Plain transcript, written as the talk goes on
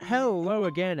Hello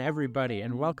again, everybody,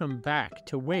 and welcome back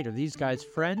to Wait, Are These Guys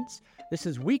Friends? This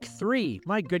is week 3.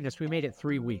 My goodness, we made it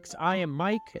 3 weeks. I am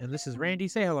Mike, and this is Randy.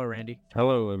 Say hello, Randy.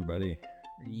 Hello, everybody.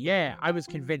 Yeah, I was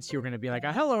convinced you were going to be like,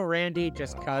 hello, Randy,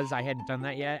 just because I hadn't done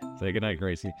that yet. Say goodnight,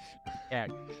 Gracie. Yeah,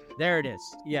 there it is.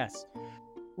 Yes.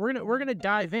 We're gonna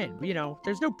dive in. You know,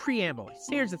 there's no preamble.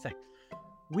 Here's the thing.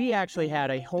 We actually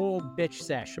had a whole bitch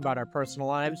sesh about our personal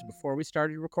lives before we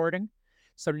started recording.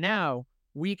 So now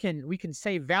we can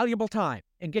save valuable time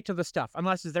and get to the stuff.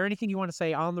 Unless, is there anything you want to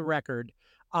say on the record,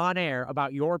 on air,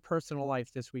 about your personal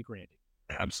life this week, Randy?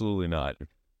 Absolutely not.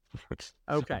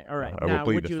 Okay, all right. I Now,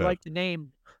 will would you like to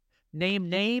name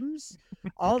names?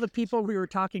 All the people we were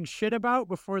talking shit about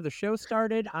before the show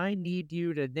started, I need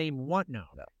you to name one. No.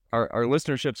 Our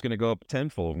listenership's going to go up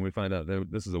tenfold when we find out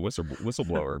that this is a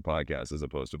whistleblower podcast as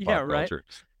opposed to pop culture.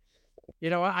 You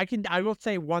know, I will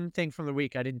say one thing from the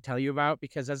week I didn't tell you about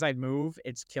because as I move,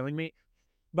 it's killing me.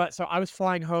 But so I was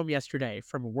flying home yesterday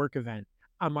from a work event.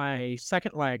 On my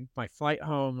second leg, my flight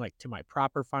home, like to my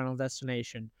proper final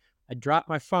destination, I dropped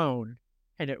my phone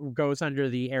and it goes under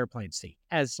the airplane seat,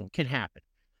 as can happen.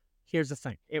 Here's the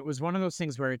thing. It was one of those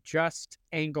things where it just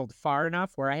angled far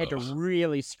enough where I had to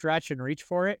really stretch and reach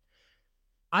for it.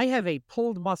 I have a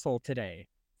pulled muscle today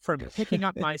from picking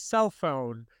up my cell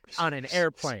phone on an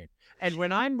airplane. And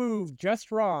when I move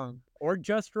just wrong or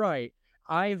just right,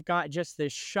 I've got just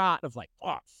this shot of like,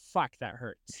 oh, fuck, that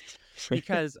hurts.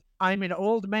 Because I'm an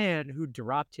old man who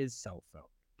dropped his cell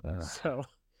phone. So,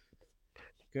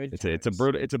 good. It's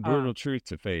a brutal truth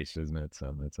to face, isn't it?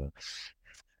 So it's a...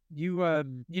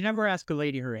 You never ask a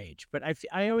lady her age, but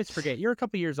I always forget. You're a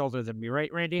couple years older than me,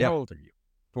 right, Randy? Yeah. How old are you?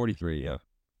 43, yeah.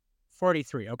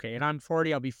 43, okay. And I'm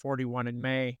 40. I'll be 41 in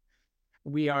May.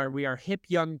 We are hip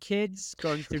young kids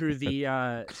going through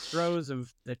the throes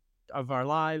of our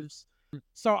lives.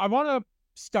 So I want to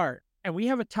start, and we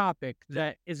have a topic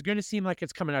that is going to seem like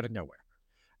it's coming out of nowhere.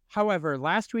 However,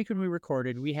 last week when we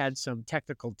recorded, we had some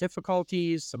technical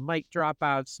difficulties, some mic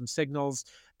dropouts, some signals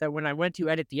that when I went to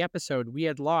edit the episode, we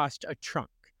had lost a chunk.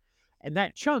 And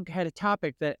that chunk had a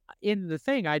topic that in the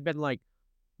thing, I'd been like,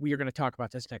 we are going to talk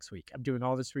about this next week. I'm doing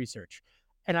all this research.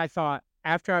 And I thought,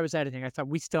 after I was editing, I thought,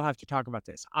 we still have to talk about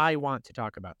this. I want to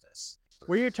talk about this.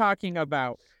 We're talking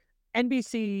about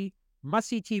NBC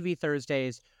Must-See TV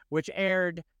Thursdays, which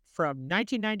aired from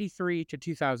 1993 to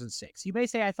 2006. You may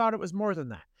say, I thought it was more than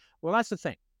that. Well, that's the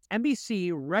thing.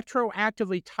 NBC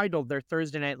retroactively titled their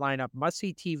Thursday night lineup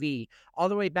Must-See TV all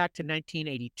the way back to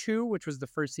 1982, which was the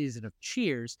first season of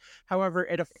Cheers. However,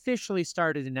 it officially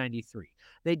started in 93.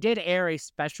 They did air a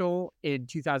special in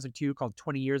 2002 called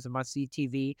 20 Years of Must-See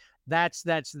TV. That's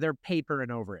their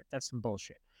papering over it. That's some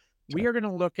bullshit. We are going to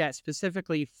look at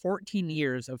specifically 14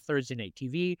 years of Thursday night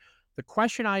TV. The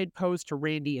question I had posed to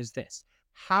Randy is this.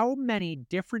 How many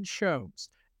different shows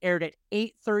aired at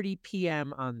 8:30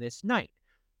 p.m. on this night?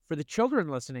 For the children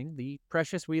listening, the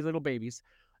precious wee little babies,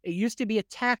 it used to be a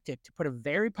tactic to put a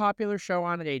very popular show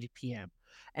on at 8 p.m.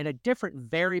 and a different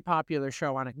very popular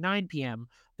show on at 9 p.m.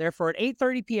 Therefore, at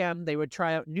 8:30 p.m., they would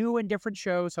try out new and different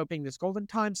shows, hoping this golden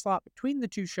time slot between the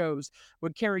two shows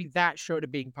would carry that show to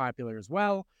being popular as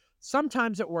well.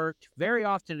 Sometimes it worked. Very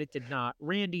often it did not.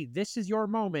 Randy, this is your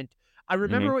moment. I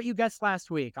remember what you guessed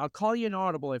last week. I'll call you an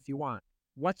audible if you want.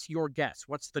 What's your guess?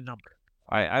 What's the number?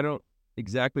 I don't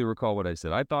exactly recall what I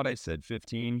said. I thought I said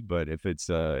 15, but if it's...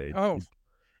 well,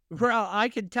 I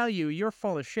can tell you, you're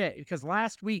full of shit, because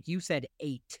last week you said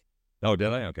 8. Oh, did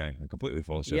I? Okay. I'm completely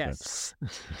full of shit. Yes.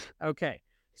 Okay.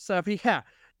 So, yeah,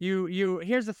 you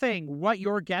here's the thing. What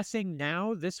you're guessing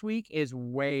now this week is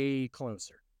way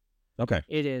closer. Okay.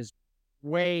 It is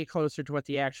way closer to what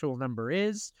the actual number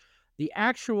is. The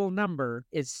actual number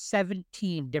is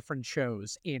 17 different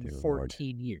shows in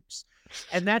 14 years.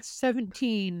 And that's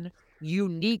 17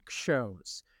 unique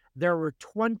shows. There were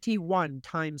 21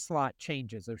 time slot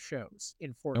changes of shows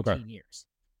in 14 years.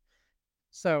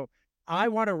 So I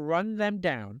want to run them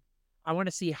down. I want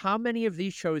to see how many of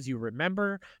these shows you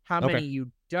remember, how many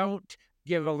you don't,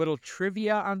 give a little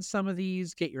trivia on some of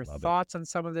these, get your thoughts on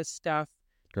some of this stuff.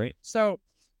 Great. So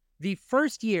the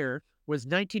first year was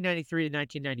 1993 to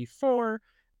 1994.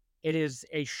 It is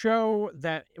a show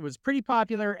that was pretty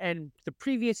popular, and the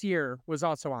previous year was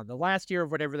also on. The last year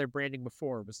of whatever their branding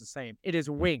before was the same. It is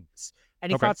Wings.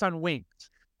 Any thoughts on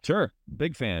Wings? Sure.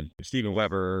 Big fan. Steven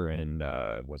Weber and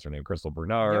what's her name? Crystal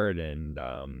Bernard and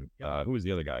who was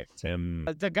the other guy? Tim.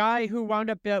 The guy who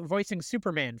wound up voicing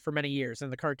Superman for many years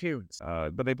in the cartoons.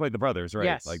 But they played the brothers, right?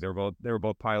 Yes. Like they were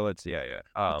both pilots. Yeah.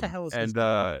 What the hell is and his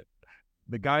name?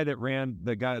 The guy that ran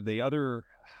the other,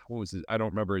 what was his? I don't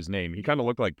remember his name. He kind of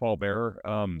looked like Paul Bearer.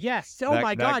 Yes. Oh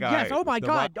my that God. Yes. guy, Oh my the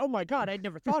rock. God. Oh my God. I'd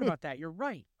never thought about that. You're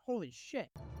right. Holy shit.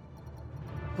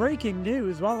 Breaking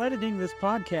news. While editing this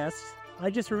podcast, I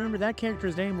just remembered that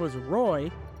character's name was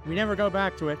Roy. We never go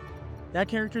back to it. That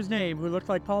character's name, who looked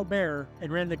like Paul Bearer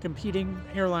and ran the competing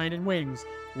airline in Wings,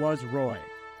 was Roy.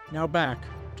 Now back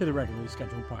to the regularly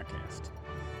scheduled podcast.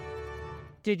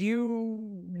 Did you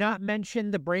not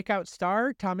mention the breakout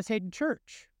star? Thomas Hayden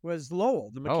Church was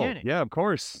Lowell, the mechanic. Oh, yeah, of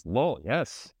course. Lowell,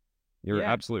 yes. You're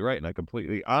Yeah. absolutely right. And I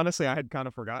completely, honestly, I had kind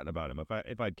of forgotten about him.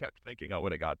 If I'd kept thinking, I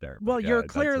would have got there. Well, But you're yeah,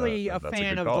 clearly a that's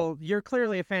fan good of call. you're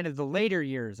clearly a fan of the later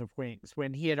years of Wings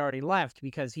when he had already left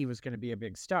because he was going to be a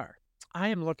big star. I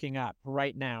am looking up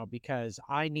right now because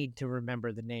I need to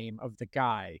remember the name of the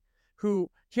guy who,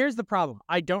 here's the problem.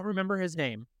 I don't remember his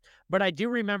name, but I do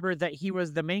remember that he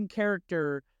was the main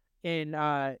character in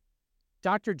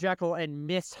Dr. Jekyll and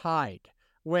Miss Hyde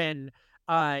when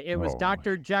it was Oh,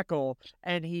 Dr. Jekyll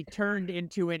and he turned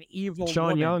into an evil Sean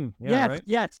woman. Young. Yeah, Yes, right?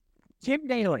 yes. Tim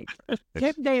Daly.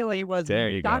 Tim Daly was There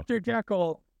you go. Dr.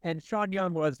 Jekyll and Sean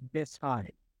Young was Miss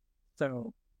Hyde.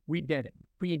 So we did it.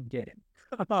 We did it.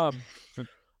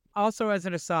 Also, as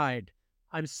an aside,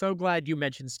 I'm so glad you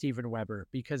mentioned Steven Weber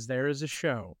because there is a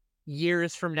show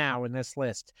years from now in this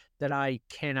list that I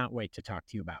cannot wait to talk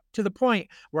to you about. To the point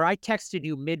where I texted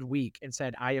you midweek and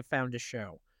said, I have found a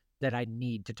show that I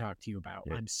need to talk to you about.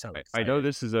 Yeah. I'm so I excited.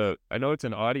 know I know it's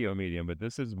an audio medium, but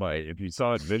this is if you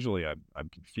saw it visually, I'm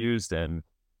confused and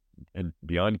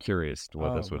beyond curious to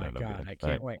what this would end up being. I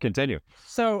can't wait. Continue.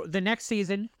 So the next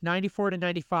season, 94 to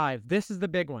 95, this is the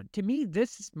big one. To me,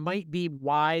 this might be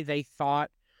why they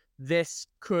thought this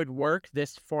could work,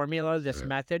 this formula, this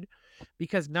method,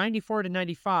 because 94 to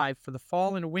 95 for the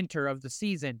fall and winter of the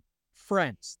season,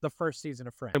 Friends, the first season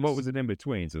of Friends. And what was it in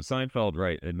between? So Seinfeld,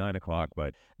 right, at 9 o'clock,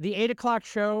 but The 8 o'clock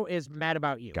show is Mad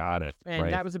About You. got it. And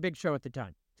right. that was a big show at the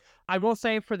time. I will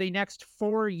say for the next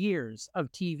 4 years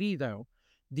of TV, though,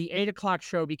 the 8 o'clock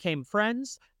show became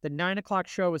Friends. The 9 o'clock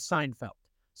show was Seinfeld.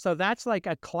 So that's like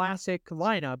a classic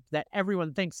lineup that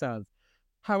everyone thinks of.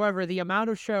 However, the amount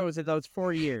of shows in those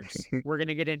 4 years, we're going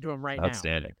to get into them right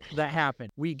Outstanding. now, that happened.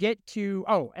 We get to,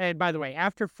 oh, and by the way,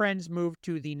 after Friends moved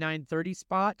to the 9:30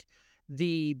 spot,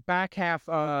 the back half,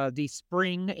 the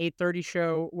spring 8:30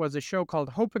 show was a show called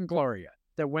Hope and Gloria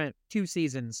that went 2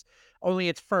 seasons. Only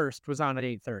its first was on at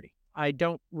 8:30. I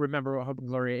don't remember what Hope and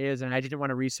Gloria is, and I didn't want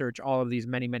to research all of these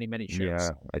many, many, many shows. Yeah,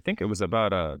 I think it was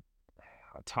about a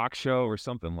talk show or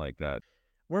something like that.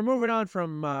 We're moving on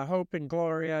from Hope and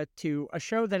Gloria to a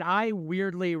show that I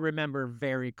weirdly remember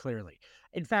very clearly.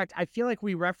 In fact, I feel like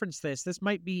we referenced this. This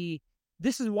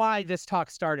is why this talk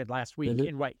started last week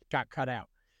and what got cut out.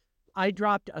 I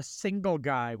dropped a Single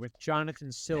Guy with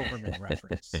Jonathan Silverman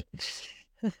reference.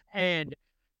 And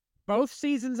both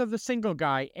seasons of The Single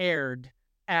Guy aired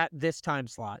at this time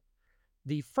slot.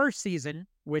 The first season,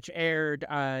 which aired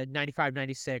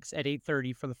 95-96 at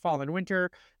 8:30 for the fall and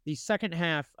winter, the second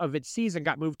half of its season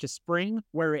got moved to spring,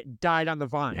 where it died on the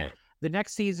vine. Yeah. The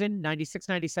next season,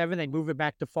 96-97, they moved it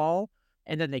back to fall,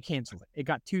 and then they canceled it. It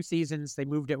got 2 seasons. They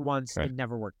moved it once. Okay. It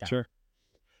never worked out. Sure.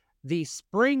 The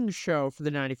spring show for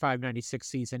the 95-96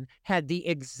 season had the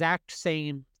exact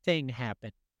same thing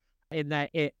happen in that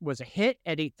it was a hit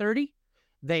at 8:30.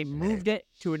 They moved it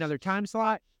to another time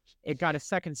slot. It got a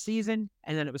second season,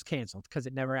 and then it was canceled because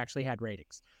it never actually had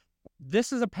ratings.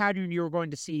 This is a pattern you're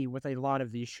going to see with a lot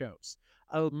of these shows.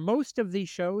 Most of these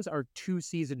shows are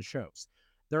 2-season shows.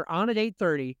 They're on at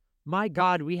 8:30. My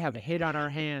God, we have a hit on our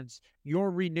hands. You're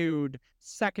renewed,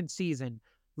 second season.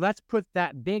 Let's put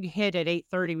that big hit at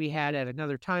 8:30 we had at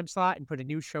another time slot and put a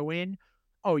new show in.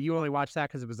 Oh, you only watched that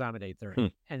because it was on at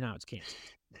 8:30, and now it's canceled.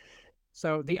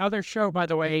 So the other show, by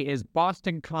the way, is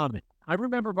Boston Common. I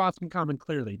remember Boston Common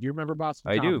clearly. Do you remember Boston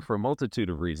Common? I do, for a multitude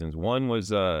of reasons. One was,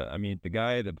 the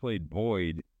guy that played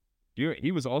Boyd,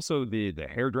 he was also the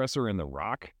hairdresser in The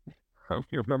Rock.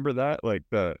 You remember that? Like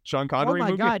the Sean Connery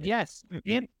movie? Oh, my God, yes.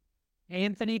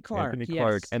 Anthony Clark. Anthony yes.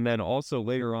 Clark. And then also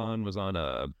later on was on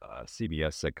a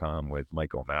CBS sitcom with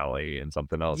Mike O'Malley and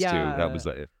something else, too. That was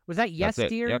Was that Yes it.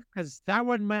 Dear? Yep. Because that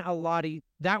one meant a lot.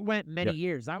 That went many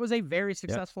years. That was a very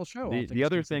successful show. The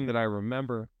other thing that I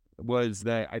remember was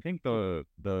that I think the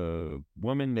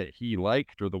woman that he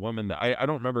liked, or the woman that I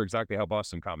don't remember exactly how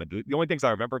Boston Common. The only things I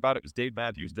remember about it was Dave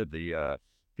Matthews did the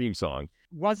theme song.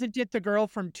 Wasn't it the girl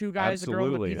from Two Guys, the girl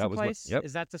in the Absolutely. pizza That was place? yep.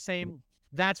 Is that the same?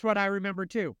 That's what I remember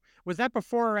too. Was that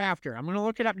before or after? I'm going to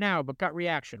look it up now, but gut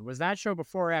reaction. Was that show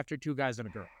before or after Two Guys and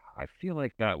a Girl? I feel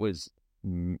like that was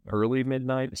early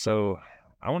midnight. So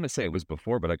I want to say it was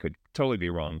before, but I could totally be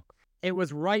wrong. It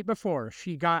was right before.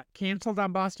 She got canceled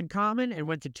on Boston Common and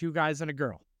went to Two Guys and a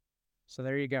Girl. So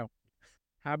there you go.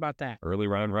 How about that? Early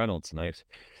Ryan Reynolds, nice.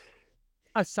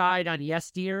 Aside on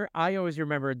Yes Dear, I always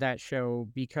remembered that show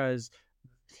because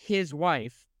his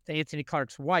wife, Anthony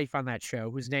Clark's wife on that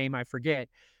show, whose name I forget,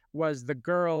 was the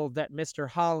girl that Mr.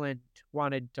 Holland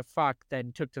wanted to fuck,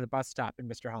 then took to the bus stop in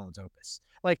Mr. Holland's Opus.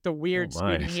 Like the Oh weird my.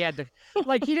 student he had to,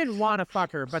 like he didn't want to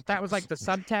fuck her, but that was like the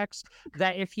subtext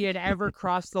that if he had ever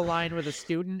crossed the line with a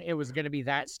student, it was going to be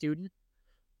that student.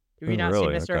 Have Oh, you not seen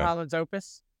really? Mr. Okay. Holland's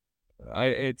Opus?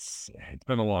 It's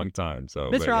been a long time, so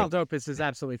Mr. but Holland's Opus is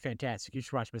absolutely fantastic. You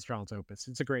should watch Mr. Holland's Opus.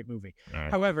 It's a great movie. all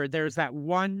right. However, there's that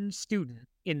one student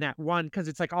in that one, because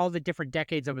it's like all the different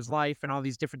decades of his life and all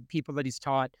these different people that he's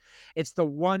taught. It's the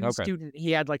one Okay. student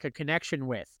he had like a connection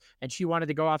with, and she wanted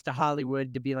to go off to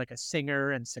Hollywood to be like a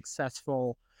singer and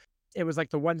successful. It was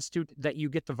like the one student that you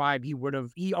get the vibe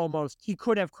he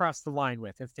could have crossed the line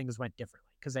with if things went differently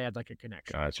because they had like a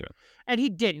connection. Gotcha. And he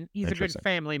didn't. He's a good Interesting.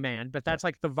 family man, but that's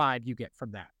like the vibe you get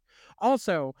from that.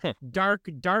 Also, dark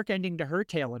ending to her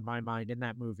tale in my mind in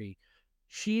that movie.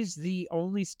 She's the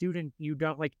only student you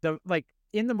don't like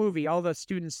in the movie, all the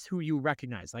students who you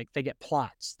recognize, like they get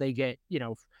plots, they get,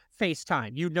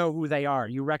 FaceTime, you know who they are,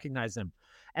 you recognize them.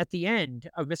 At the end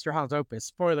of Mr. Holland's Opus,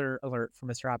 spoiler alert for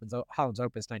Mr. Holland's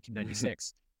Opus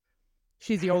 1996,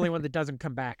 she's the only one that doesn't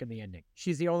come back in the ending.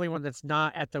 She's the only one that's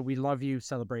not at the We Love You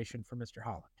celebration for Mr.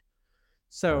 Holland.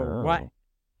 So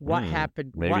what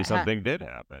happened? Maybe something did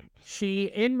happen.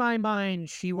 In my mind,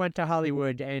 she went to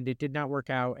Hollywood and it did not work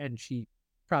out, and she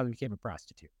probably became a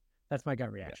prostitute. That's my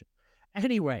gut reaction. Yeah.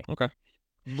 Anyway, okay,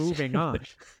 moving on.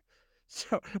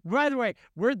 So, by the way,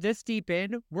 we're this deep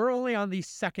in. We're only on the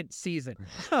second season.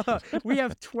 We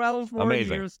have 12 more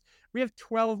years. We have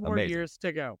 12 more years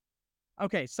to go.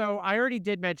 Okay, so I already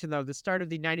did mention, though, the start of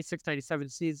the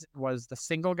 96-97 season was The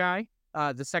Single Guy.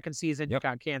 The second season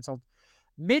got canceled.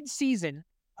 Mid-season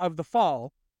of the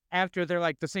fall, after they're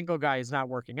like, The Single Guy is not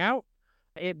working out,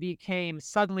 it became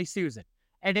Suddenly Susan.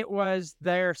 And it was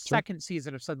their second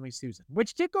season of Suddenly Susan,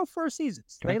 which did go 4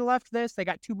 seasons. They left this. They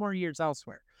got 2 more years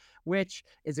elsewhere, which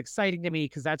is exciting to me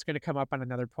because that's going to come up on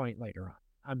another point later on.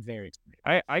 I'm very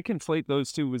excited. I conflate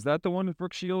those two. Was that the one with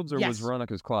Brooke Shields, or was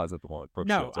Veronica's Closet the one with Brooke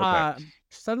Shields? Okay.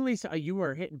 Suddenly you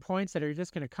were hitting points that are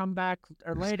just going to come back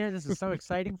or later. This is so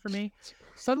exciting for me.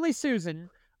 Suddenly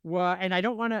Susan, and I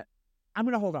don't want to. I'm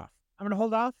going to hold off.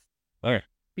 All right.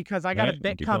 Because I got a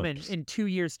bit coming in 2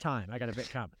 years' time.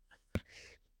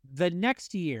 The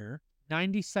next year,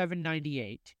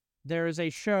 97-98, there is a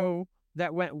show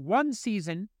that went 1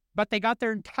 season, but they got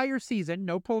their entire season,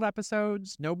 no pulled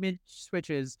episodes, no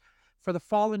mid-switches, for the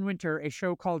fall and winter, a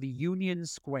show called Union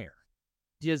Square.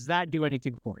 Does that do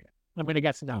anything for you? I'm going to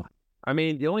guess no. I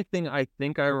mean, the only thing I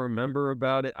think I remember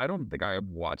about it, I don't think I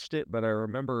watched it, but I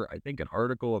remember, I think, an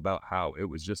article about how it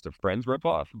was just a Friends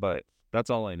ripoff, but that's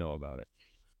all I know about it.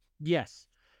 Yes.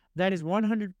 That is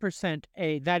 100%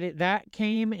 that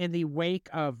came in the wake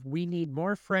of We Need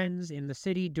More Friends in the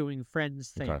City doing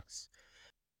Friends things. Okay.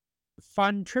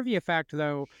 Fun trivia fact,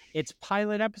 though, it's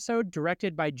pilot episode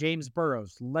directed by James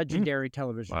Burrows, legendary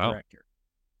television director,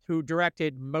 who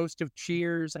directed most of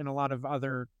Cheers and a lot of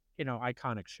other,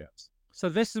 iconic shows. So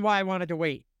this is why I wanted to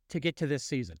wait to get to this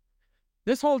season.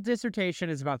 This whole dissertation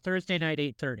is about Thursday night,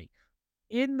 8:30.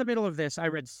 In the middle of this, I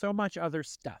read so much other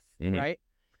stuff, right?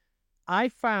 I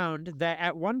found that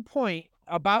at one point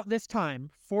about this time,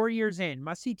 4 years in,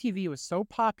 Must See TV was so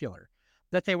popular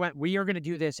that they went, we are going to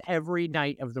do this every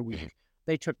night of the week.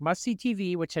 They took Must See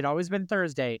TV, which had always been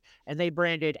Thursday, and they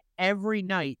branded every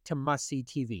night to Must See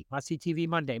TV. Must See TV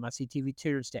Monday, Must See TV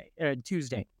Tuesday,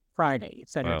 Friday, et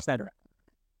cetera, et cetera.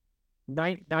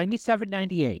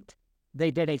 97-98,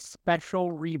 they did a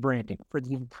special rebranding for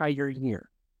the entire year,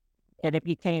 and it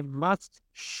became Must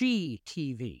She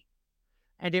TV.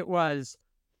 And it was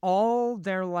all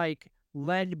their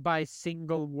led by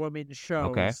single woman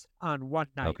shows on one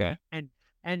night. Okay.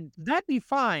 And that'd be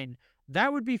fine.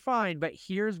 That would be fine. But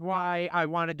here's why I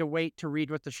wanted to wait to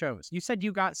read what the shows. You said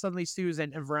you got Suddenly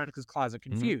Susan and Veronica's Closet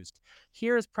confused.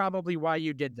 Here's probably why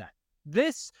you did that.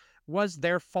 This was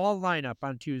their fall lineup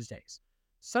on Tuesdays.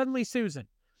 Suddenly Susan,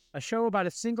 a show about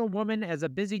a single woman as a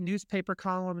busy newspaper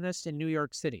columnist in New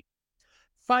York City.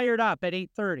 Fired Up at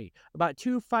 8:30, about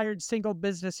 2 fired single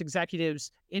business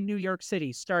executives in New York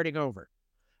City starting over.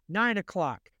 9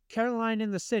 o'clock, Caroline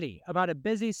in the City, about a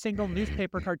busy single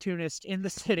newspaper cartoonist in the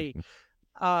city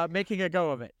making a go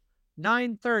of it.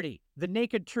 9:30, The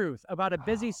Naked Truth, about a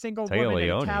busy single woman in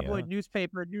a tabloid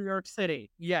newspaper in New York City.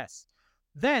 Yes.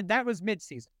 Then, that was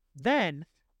mid-season. Then,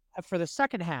 for the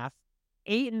second half,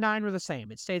 8 and 9 were the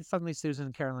same. It stayed Suddenly Susan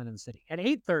and Carolyn in the City. At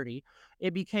 8:30,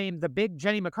 it became the big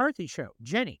Jenny McCarthy show,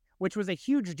 Jenny, which was a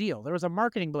huge deal. There was a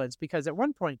marketing blitz because at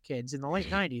one point, kids, in the late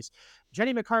 90s,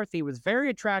 Jenny McCarthy was very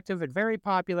attractive and very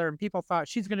popular, and people thought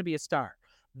she's going to be a star.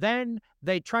 Then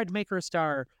they tried to make her a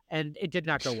star, and it did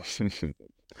not go well.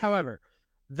 However,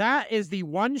 that is the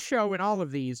one show in all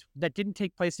of these that didn't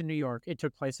take place in New York. It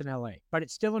took place in LA, but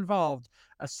it still involved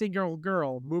a single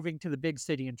girl moving to the big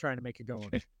city and trying to make a go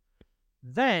of it.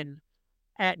 Then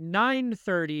at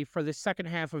 9:30 for the second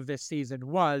half of this season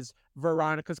was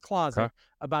Veronica's Closet,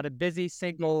 about a busy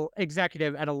single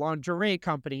executive at a lingerie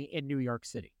company in New York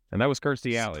City. And that was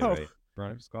Kirstie Alley, right?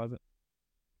 Veronica's Closet?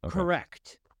 Okay.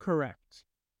 Correct.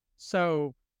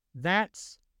 So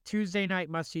that's Tuesday Night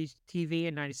Must-See TV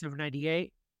in 97,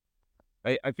 98.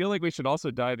 I feel like we should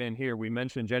also dive in here. We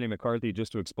mentioned Jenny McCarthy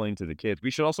just to explain to the kids. We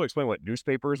should also explain what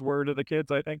newspapers were to the kids,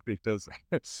 I think, because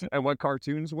and what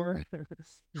cartoons were.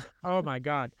 Oh my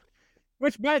God.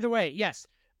 Which, by the way, yes,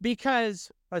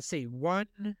 because let's see,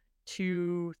 1,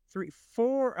 2, 3,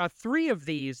 4, 3 of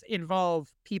these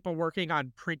involve people working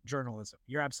on print journalism.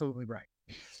 You're absolutely right.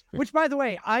 Which, by the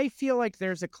way, I feel like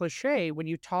there's a cliche when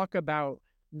you talk about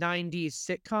 90s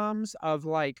sitcoms of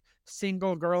like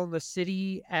single girl in the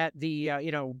city at the,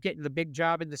 getting the big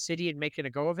job in the city and making a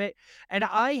go of it. And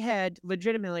I had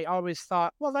legitimately always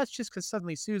thought, well, that's just because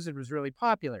Suddenly Susan was really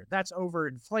popular. That's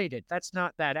overinflated. That's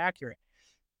not that accurate.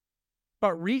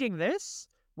 But reading this,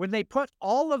 when they put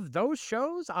all of those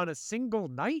shows on a single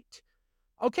night,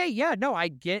 okay, yeah, no, I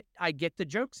get the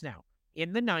jokes now.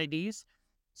 In the 90s,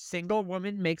 single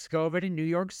woman makes go of it in New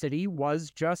York City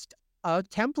was just a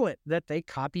template that they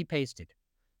copy pasted.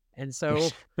 And so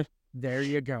there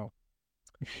you go.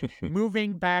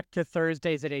 Moving back to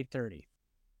Thursdays at 8:30.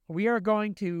 We are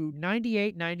going to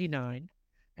 98, 99,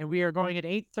 and we are going at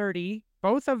 8:30.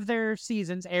 Both of their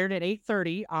seasons aired at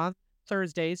 8:30 on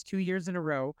Thursdays, 2 years in a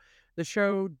row. The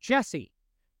show Jessie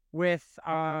with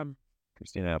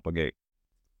Christina Applegate.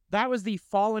 That was the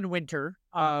fall and winter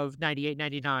of 98,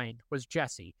 99 was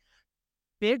Jessie.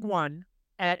 Big one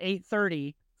at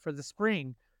 8:30 for the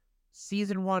spring,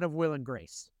 season 1 of Will and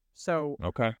Grace. So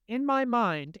in my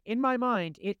mind,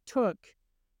 it took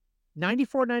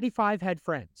 94, 95 had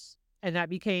Friends, and that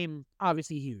became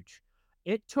obviously huge.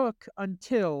 It took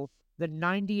until the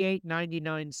 98,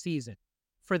 99 season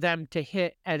for them to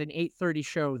hit at an 8:30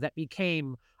 show that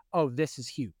became, oh, this is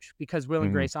huge, because Will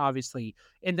and Grace, obviously,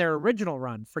 in their original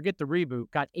run, forget the reboot,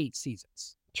 got 8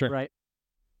 seasons. Sure. Right?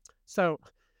 So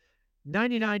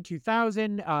 99,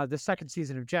 2000, the second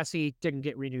season of Jessie didn't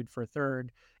get renewed for a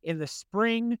third. In the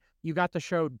spring, you got the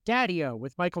show Daddy-O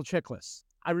with Michael Chiklis.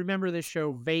 I remember this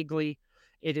show vaguely.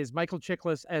 It is Michael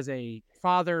Chiklis as a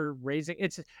father raising.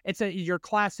 It's your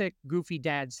classic goofy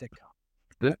dad sitcom.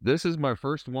 This is my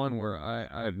first one where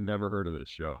I've never heard of this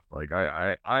show. Like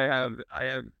I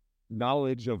have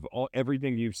knowledge of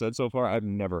everything you've said so far. I've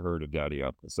never heard of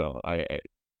Daddy-O. So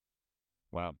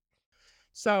wow.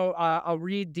 So I'll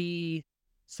read the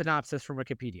synopsis from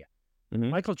Wikipedia.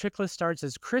 Michael Chiklis starts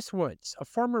as Chris Woods, a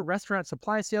former restaurant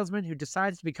supply salesman who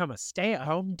decides to become a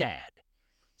stay-at-home dad.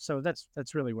 So that's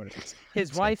really what it is.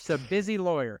 His wife's a busy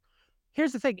lawyer.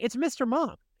 Here's the thing: it's Mr.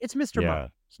 Mom. It's Mr. Mom.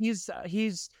 He's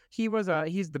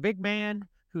the big man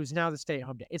who's now the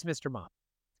stay-at-home dad. It's Mr. Mom.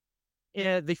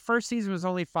 The first season was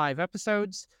only 5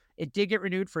 episodes. It did get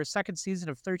renewed for a second season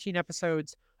of 13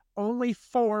 episodes. Only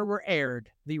 4 were aired.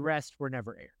 The rest were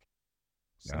never aired.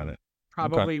 Got it.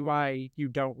 Probably why you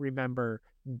don't remember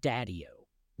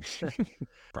Daddy-O.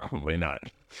 Probably not.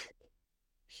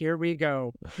 Here we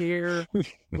go.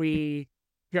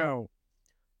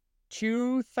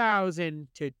 2000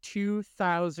 to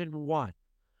 2001.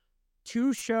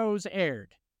 2 shows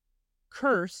aired.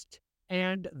 Cursed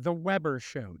and The Weber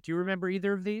Show. Do you remember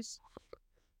either of these?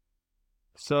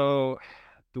 So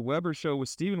The Weber Show, was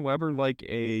Steven Weber like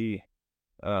a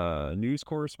news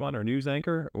correspondent or news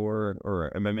anchor,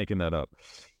 or am I making that up?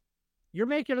 You're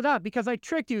making it up because I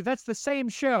tricked you. That's the same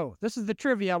show. This is the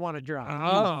trivia I want to drop.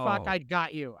 Oh, fuck, I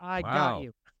got you. Got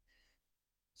you.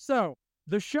 So,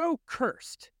 the show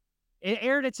Cursed. It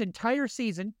aired its entire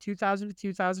season, 2000 to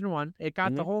 2001. It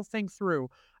got the whole thing through.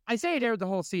 I say it aired the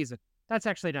whole season. That's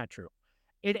actually not true.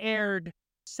 It aired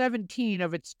 17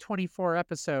 of its 24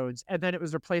 episodes, and then it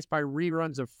was replaced by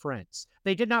reruns of Friends.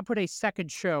 They did not put a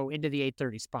second show into the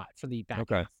 8:30 spot for the back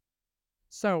half.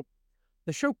 So,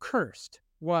 the show Cursed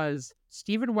was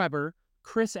Steven Weber,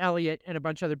 Chris Elliott, and a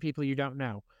bunch of other people you don't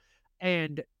know.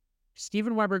 And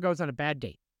Steven Weber goes on a bad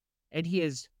date, and he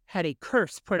has had a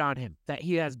curse put on him that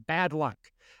he has bad luck.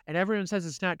 And everyone says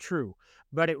it's not true,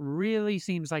 but it really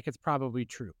seems like it's probably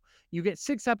true. You get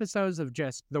 6 episodes of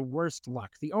just the worst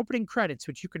luck. The opening credits,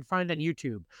 which you can find on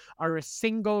YouTube, are a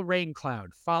single rain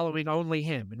cloud following only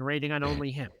him and raining on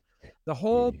only him. The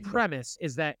whole premise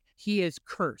is that he is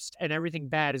cursed and everything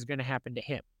bad is going to happen to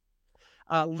him.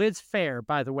 Liz Phair,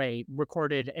 by the way,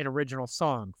 recorded an original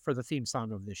song for the theme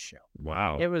song of this show.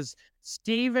 Wow. It was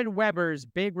Steven Weber's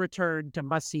big return to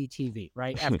must-see TV,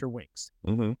 right after Wings.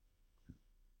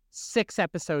 6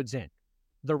 episodes in,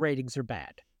 the ratings are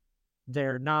bad.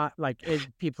 They're not like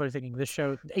people are thinking this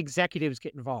show, executives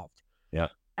get involved. Yeah.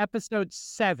 Episode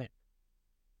 7,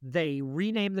 they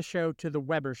rename the show to The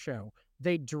Weber Show.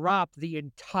 They drop the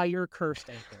entire cursed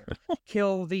anchor,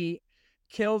 kill the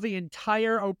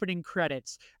entire opening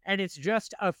credits, and it's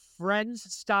just a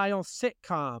Friends-style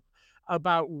sitcom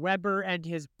about Weber and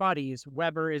his buddies.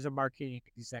 Weber is a marketing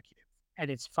executive, and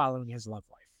it's following his love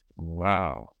life.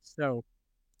 Wow. So,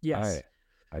 yes.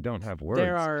 I don't have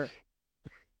words.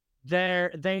 They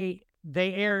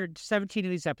aired 17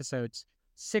 of these episodes.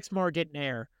 6 more didn't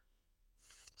air.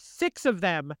 6 of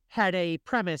them had a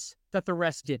premise that the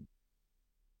rest didn't.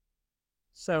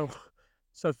 So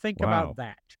think about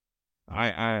that.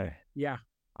 Yeah.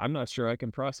 I'm not sure I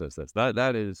can process this.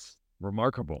 That is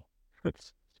remarkable.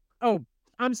 Oh,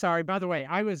 I'm sorry. By the way,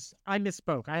 I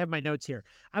misspoke. I have my notes here.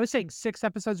 I was saying 6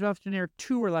 episodes left in air,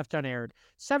 2 were left unaired.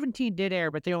 17 did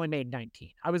air, but they only made 19.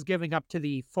 I was giving up to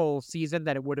the full season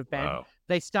that it would have been. Wow.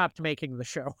 They stopped making the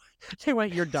show. They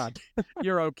went, "You're done.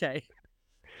 You're okay."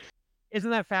 Isn't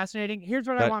that fascinating? Here's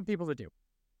what I want people to do.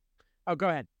 Oh, go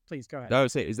ahead. Please go ahead. I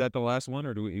would say, is that the last one,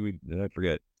 or did I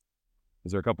forget?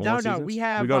 Is there a couple more seasons? No, we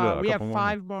have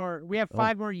 5 more. We have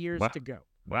 5 more years to go.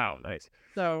 Wow, nice.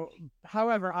 So,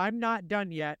 however, I'm not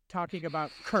done yet talking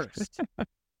about Cursed.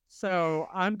 So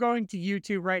I'm going to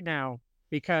YouTube right now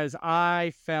because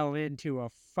I fell into a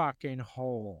fucking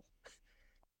hole.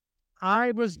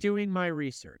 I was doing my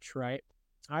research, right?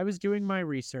 I was doing my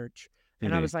research,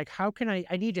 and I was like, how can I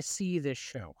need to see this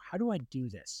show. How do I do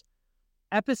this?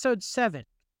 Episode 7,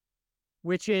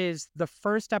 which is the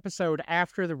first episode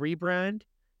after the rebrand,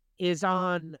 is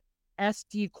on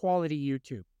SD quality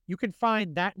YouTube. You can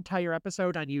find that entire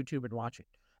episode on YouTube and watch it.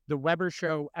 The Weber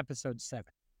Show, episode 7.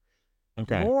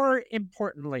 Okay. More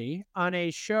importantly, on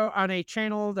a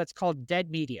channel that's called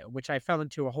Dead Media, which I fell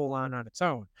into a hole on its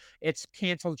own. It's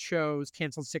canceled shows,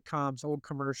 canceled sitcoms, old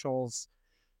commercials.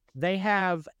 They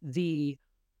have the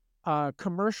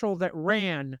commercial that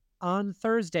ran on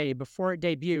Thursday before it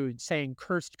debuted saying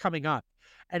 "Cursed coming up."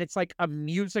 And it's like a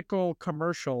musical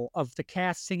commercial of the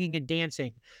cast singing and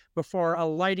dancing before a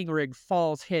lighting rig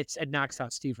falls, hits, and knocks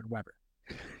out Steven Weber.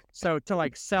 So to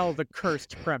like sell the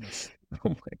Cursed premise. Oh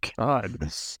my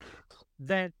God.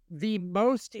 Then the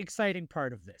most exciting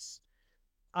part of this,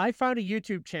 I found a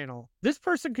YouTube channel. This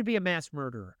person could be a mass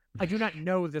murderer. I do not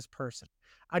know this person.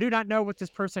 I do not know what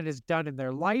this person has done in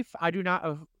their life. I do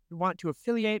not want to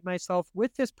affiliate myself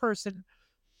with this person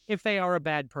if they are a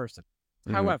bad person.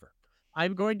 However,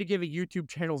 I'm going to give a YouTube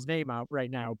channel's name out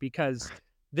right now because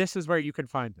this is where you can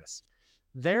find this.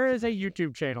 There is a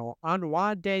YouTube channel,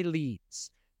 Anwade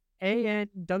Leads.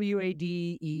 ANWADELEADS.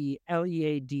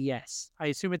 I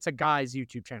assume it's a guy's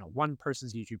YouTube channel, one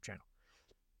person's YouTube channel.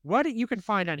 What you can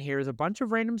find on here is a bunch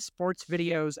of random sports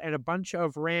videos and a bunch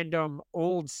of random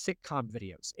old sitcom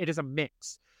videos. It is a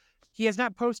mix. He has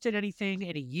not posted anything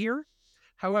in a year.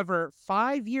 However,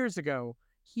 5 years ago,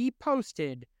 he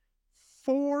posted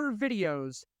 4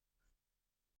 videos,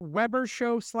 Weber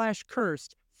Show /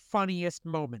 Cursed funniest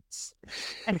moments.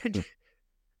 And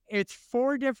it's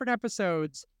 4 different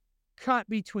episodes cut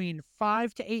between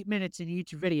 5 to 8 minutes in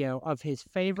each video of his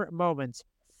favorite moments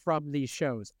from these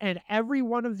shows. And every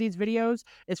one of these videos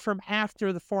is from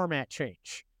after the format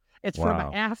change. It's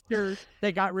from after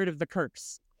they got rid of the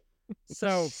curse.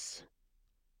 So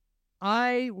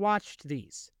I watched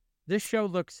these. This show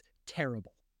looks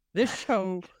terrible.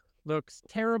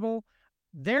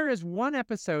 There is one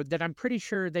episode that I'm pretty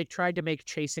sure they tried to make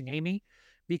Chasing Amy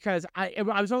because I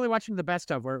was only watching the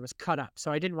best of where it was cut up.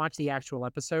 So I didn't watch the actual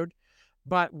episode.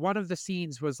 But one of the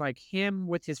scenes was like him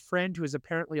with his friend who is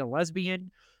apparently a lesbian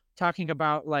talking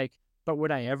about like, but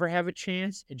would I ever have a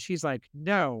chance? And she's like,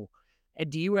 no.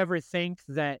 And do you ever think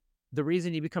that the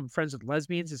reason you become friends with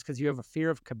lesbians is because you have a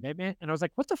fear of commitment? And I was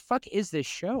like, what the fuck is this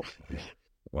show?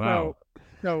 Wow.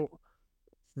 So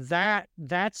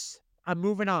that's, I'm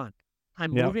moving on.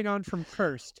 I'm moving on from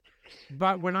Cursed.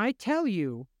 But when I tell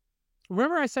you,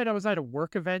 remember I said I was at a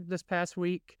work event this past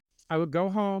week? I would go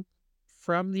home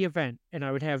from the event and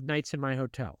I would have nights in my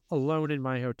hotel, alone in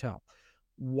my hotel.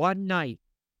 One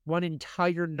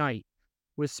entire night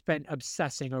was spent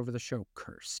obsessing over the show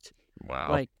Cursed. Wow.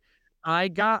 Like I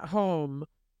got home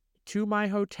to my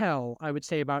hotel, I would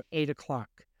say about 8 o'clock.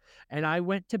 And I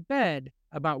went to bed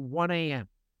about 1 a.m.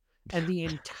 And the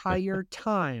entire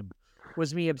time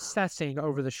was me obsessing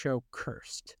over the show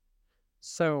Cursed.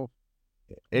 So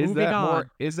moving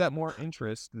on. Is that more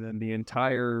interest than the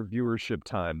entire viewership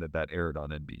time that aired on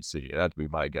NBC? That'd be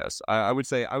my guess. I would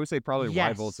say probably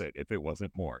rivals Yes. it if it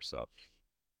wasn't more. So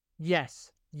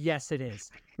Yes. Yes, it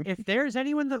is. If there's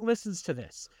anyone that listens to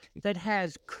this that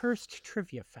has Cursed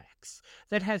trivia facts,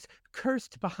 that has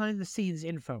Cursed behind the scenes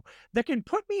info, that can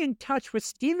put me in touch with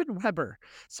Steven Weber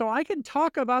so I can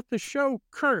talk about the show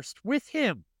Cursed with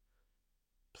him,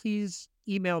 please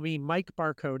email me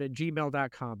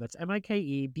mikebarcode@gmail.com. That's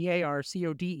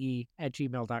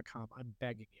MikeBarcode@gmail.com. I'm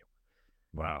begging you.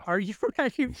 wow. Are you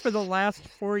ready for the last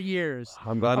 4 years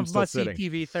I'm glad I'm of still Must See sitting.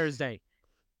 TV Thursday?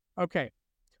 Okay.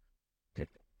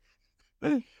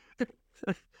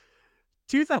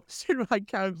 2000,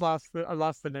 I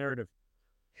lost the narrative.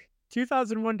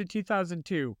 2001 to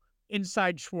 2002,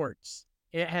 Inside Schwartz.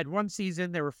 It had one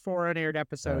season. There were 4 unaired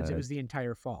episodes. It was the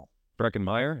entire fall.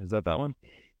 Breckenmeyer, is that one?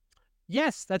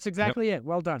 Yes, that's exactly it.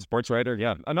 Well done. Sports writer,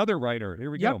 yeah. Another writer.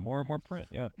 Here we Yep. go. More print,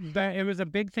 yeah. It was a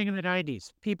big thing in the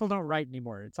 90s. People don't write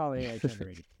anymore. It's all AI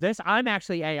generated. I'm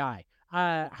actually AI.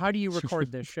 How do you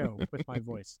record this show with my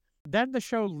voice? Then the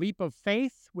show Leap of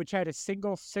Faith, which had a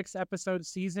single 6-episode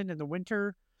season in the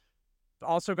winter,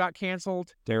 also got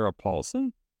canceled. Dara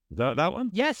Paulson? Is that one?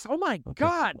 Yes. Oh my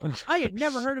God. I had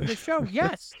never heard of the show.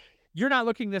 Yes. You're not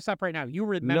looking this up right now. You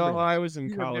remember? No, I was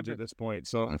in college at this point,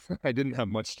 so I didn't have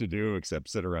much to do except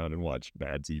sit around and watch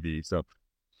bad TV.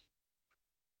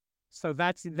 So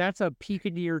that's a peek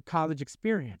into your college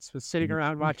experience, was sitting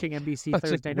around watching NBC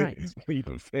Thursday nights. Leap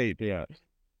of Faith, yeah.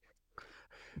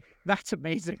 That's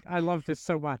amazing. I love this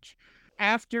so much.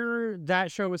 After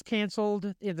that show was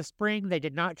canceled in the spring, they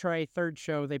did not try a third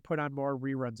show. They put on more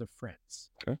reruns of Friends.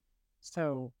 Okay.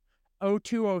 So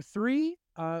 0203,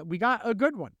 we got a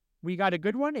good one.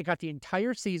 It got the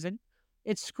entire season.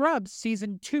 It's Scrubs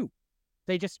season 2.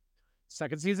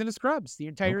 Second season of Scrubs, the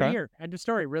entire year. End of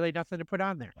story. Really nothing to put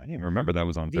on there. I didn't remember that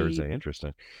was on Thursday.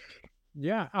 Interesting.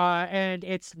 Yeah. And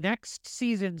its next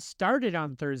season started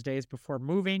on Thursdays before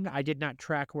moving. I did not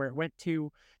track where it went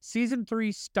to. Season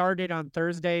 3 started on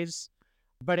Thursdays,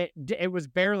 but it was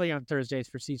barely on Thursdays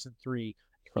for season 3.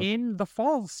 In the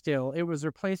fall still, it was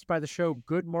replaced by the show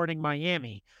Good Morning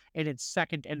Miami in its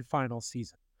second and final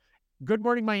season. Good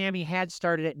Morning Miami had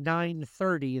started at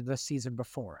 9:30 the season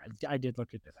before. I did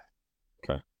look into that.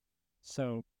 Okay.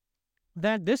 So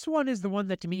then this one is the one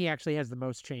that to me actually has the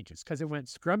most changes, because it went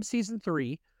Scrubs season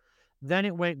 3, then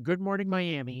it went Good Morning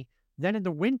Miami, then in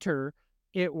the winter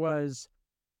it was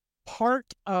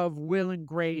part of Will and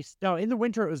Grace. No, in the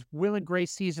winter it was Will and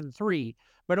Grace season 3,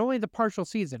 but only the partial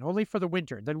season, only for the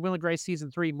winter. Then Will and Grace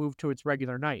season 3 moved to its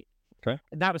regular night. Okay.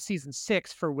 And that was season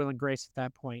 6 for Will and Grace at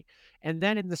that point. And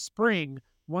then in the spring,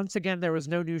 once again, there was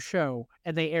no new show,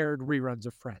 and they aired reruns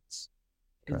of Friends.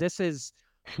 Okay. And this is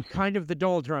kind of the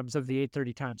doldrums of the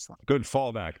 8:30 time slot. Good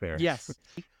fallback there. Yes.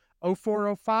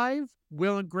 0405,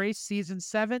 Will and Grace season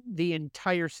 7, the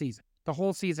entire season. The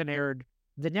whole season aired.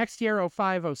 The next year,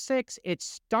 0506, it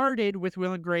started with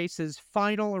Will and Grace's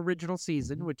final original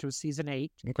season, which was season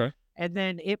 8. Okay. And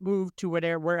then it moved to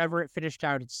wherever it finished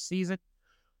out its season.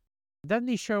 Then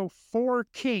the show Four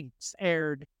Kings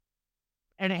aired,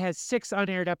 and it has 6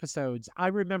 unaired episodes. I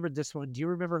remembered this one. Do you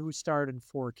remember who starred in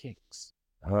Four Kings?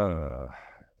 No.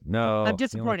 I'm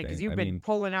disappointed because you've been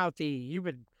pulling out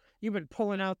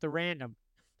the random.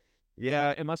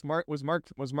 Yeah, unless was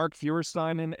Mark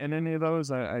Feuerstein in any of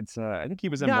those? I think he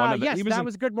was in one of them. Yes, that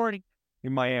was Good Morning.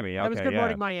 In Miami. Okay, that was Good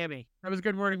Morning Miami. That was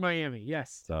Good Morning Miami.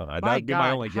 Yes. So that'd be my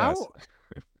only guess.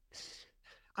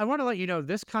 I want to let you know,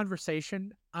 this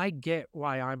conversation, I get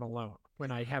why I'm alone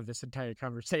when I have this entire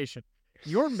conversation.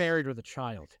 You're married with a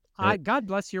child. God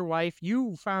bless your wife.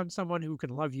 You found someone who can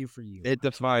love you for you. It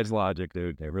defies logic,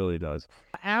 dude. It really does.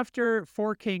 After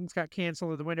Four Kings got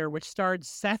canceled in the winter, which starred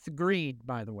Seth Green,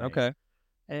 by the way. Okay.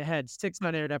 It had 6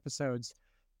 unaired episodes.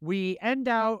 We end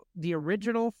out the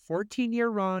original 14-year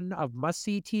run of Must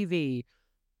See TV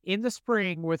in the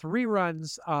spring with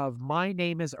reruns of My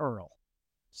Name is Earl.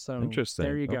 So interesting.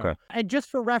 There you go. Okay. And just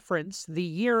for reference, the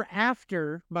year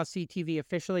after Must See TV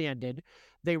officially ended,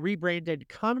 they rebranded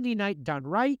Comedy Night Done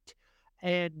Right,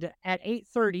 and at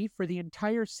 8:30 for the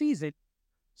entire season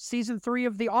 3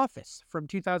 of The Office from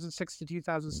 2006 to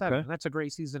 2007. Okay. That's a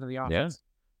great season of The Office. Yeah.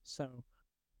 So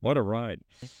what a ride.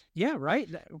 Yeah, right.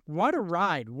 What a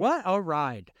ride. What a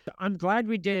ride. I'm glad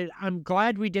we did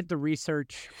the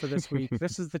research for this week.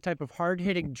 This is the type of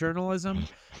hard-hitting journalism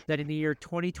that in the year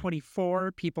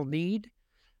 2024 people need.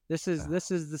 This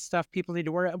is the stuff people need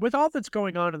to worry with all that's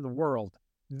going on in the world.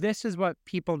 This is what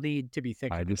people need to be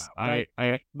thinking about,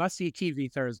 right? Must see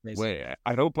TV Thursdays. Wait,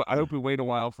 I hope we wait a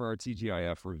while for our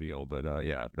TGIF reveal, but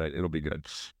yeah, it'll be good.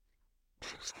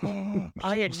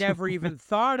 I had never even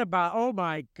thought about. Oh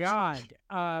my God!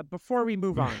 Before we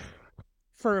move on,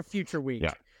 for a future week,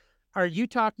 Yeah. are you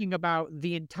talking about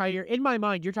the entire? In my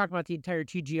mind, you're talking about the entire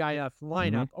TGIF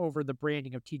lineup over the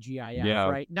branding of TGIF,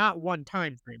 right? Not one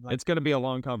time frame. It's going to be a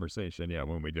long conversation, yeah,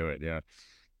 when we do it. Yeah.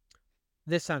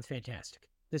 This sounds fantastic.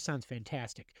 This sounds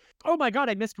fantastic. Oh my God,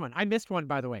 I missed one,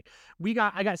 by the way.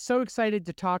 I got so excited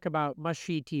to talk about Must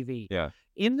See TV. Yeah.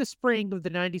 In the spring of the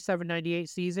 97-98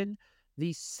 season,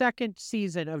 the second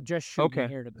season of Just Shoot Me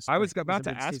aired in the spring. I was about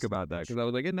to ask about that because I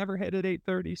was like, it never hit at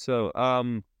 8:30. So,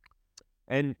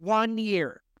 and 1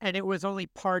 year, and it was only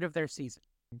part of their season.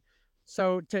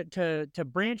 So to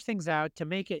branch things out,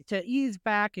 to ease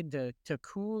back into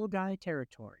cool guy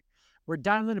territory, we're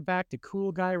dialing it back to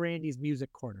Cool Guy Randy's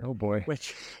Music Corner. Oh boy,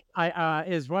 which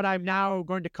is what I'm now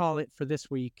going to call it for this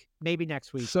week, maybe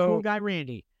next week. So, Cool Guy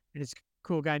Randy and his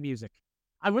Cool Guy Music.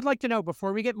 I would like to know,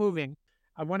 before we get moving,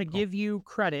 I want to give you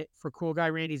credit for Cool Guy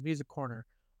Randy's Music Corner.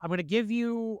 I'm going to give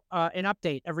you an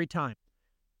update every time.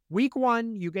 Week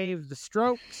 1, you gave the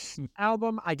Strokes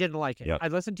album. I didn't like it. Yep. I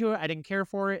listened to it. I didn't care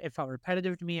for it. It felt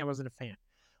repetitive to me. I wasn't a fan.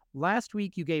 Last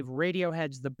week, you gave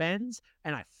Radiohead's The Bends,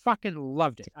 and I fucking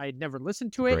loved it. I had never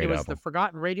listened to it. Great It was album. the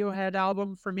forgotten Radiohead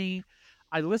album for me.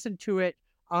 I listened to it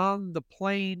on the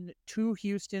plane to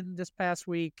Houston this past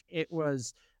week. It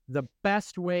was the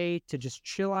best way to just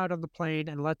chill out on the plane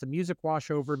and let the music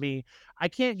wash over me. I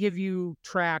can't give you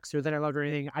tracks or that I loved or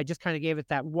anything. I just kind of gave it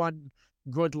that one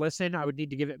good listen. I would need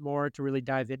to give it more to really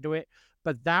dive into it.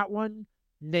 But that one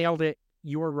nailed it.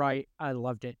 You were right. I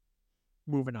loved it.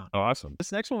 Moving on. Awesome.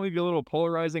 This next one will be a little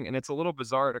polarizing, and it's a little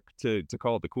bizarre to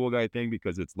call it the cool guy thing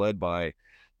because it's led by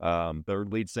their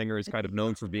lead singer is kind of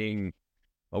known for being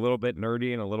a little bit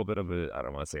nerdy and a little bit of a, I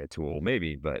don't want to say a tool,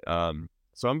 maybe, but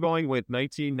so I'm going with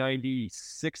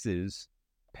 1996's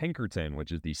Pinkerton,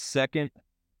 which is the second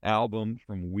album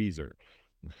from Weezer.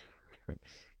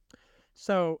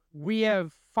 So we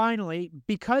have finally,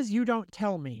 because you don't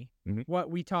tell me what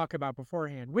we talk about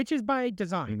beforehand, which is by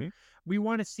design, we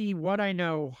want to see what I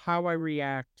know, how I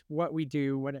react, what we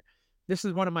do. This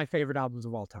is one of my favorite albums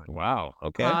of all time. Wow.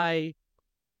 Okay. I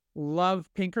love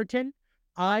Pinkerton.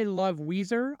 I love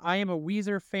Weezer. I am a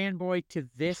Weezer fanboy to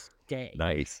this day.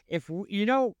 Nice.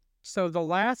 So the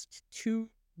last 2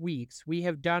 weeks, we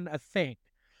have done a thing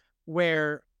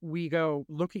where we go,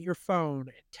 look at your phone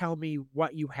and tell me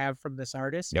what you have from this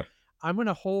artist. Yep. I'm going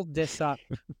to hold this up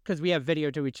because we have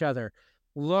video to each other.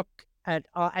 Look at,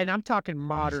 and I'm talking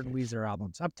modern Weezer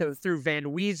albums, through Van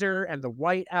Weezer and the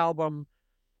White Album.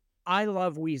 I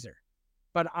love Weezer,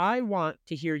 but I want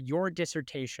to hear your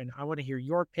dissertation. I want to hear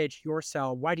your pitch, your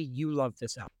sell. Why do you love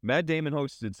this album? Matt Damon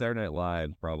hosted Saturday Night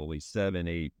Live probably 7,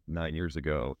 8, 9 years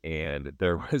ago, and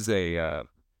there was a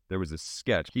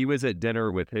sketch. He was at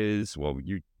dinner with you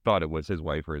thought it was his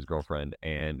wife or his girlfriend,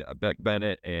 and Beck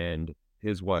Bennett and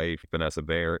his wife, Vanessa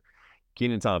Bayer,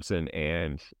 Kenan Thompson,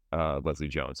 and Leslie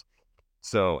Jones.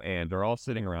 So, and they're all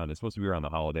sitting around. It's supposed to be around the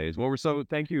holidays. Well,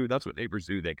 thank you. That's what neighbors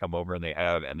do. They come over and they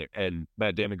have, and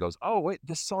Matt Damon goes, "Oh, wait,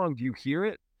 this song, do you hear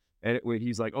it?" And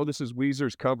he's like, "Oh, this is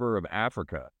Weezer's cover of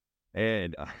Africa."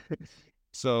 And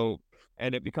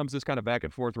and it becomes this kind of back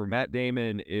and forth where Matt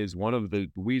Damon is one of those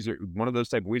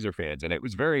type of Weezer fans. And it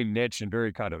was very niche and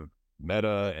very kind of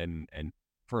meta and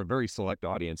for a very select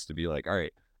audience to be like, all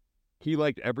right, he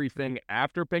liked everything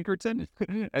after Pinkerton.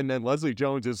 And then Leslie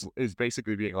Jones is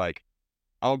basically being like,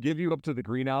 I'll give you up to the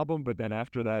Green Album, but then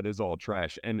after that is all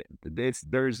trash. And it's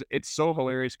so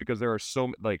hilarious because there are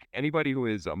anybody who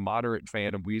is a moderate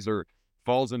fan of Weezer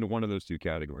falls into one of those two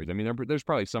categories. I mean, there's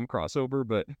probably some crossover,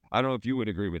 but I don't know if you would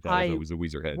agree with that if it was a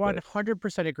Weezer head.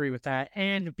 100% agree with that.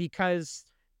 And because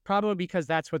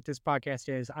that's what this podcast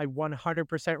is, I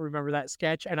 100% remember that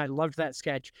sketch, and I loved that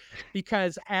sketch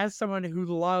because as someone who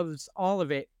loves all of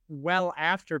it well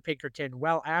after Pinkerton,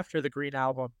 well after the Green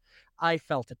Album, I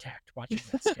felt attacked watching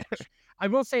that sketch. I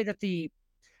will say that the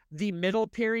middle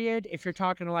period, if you're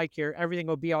talking like your Everything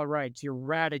Will Be All Right, your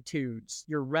Ratitudes,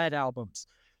 your Red albums,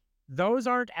 those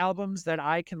aren't albums that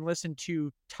I can listen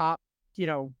to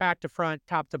back to front,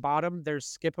 top to bottom.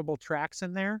 There's skippable tracks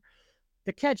in there.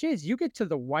 The catch is, you get to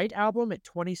the White Album at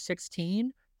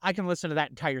 2016, I can listen to that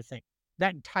entire thing.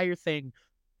 That entire thing,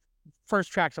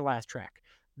 first track to last track.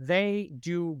 They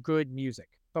do good music.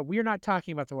 But we're not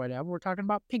talking about the White Album. We're talking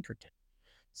about Pinkerton.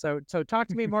 So talk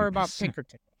to me more about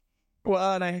Pinkerton.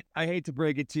 Well, and I hate to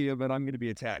break it to you, but I'm going to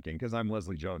be attacking because I'm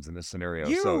Leslie Jones in this scenario.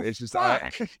 So You it's just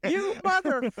fuck! You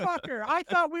motherfucker! I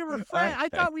thought we were friends. I I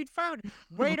thought we'd found.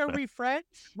 Wait, are we friends?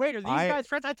 Wait, are these I guys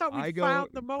friends? I thought we'd I go found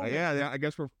the moment. yeah, I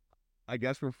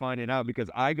guess we're finding out because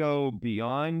I go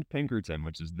beyond Pinkerton,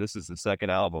 which is this is the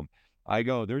second album. I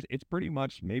go there's it's pretty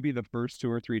much maybe the first two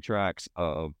or three tracks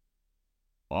of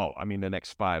I mean the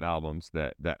next five albums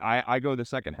that I go the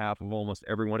second half of almost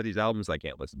every one of these albums. I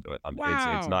can't listen to it. It's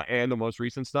Wow! not and the most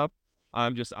recent stuff.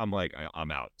 I'm like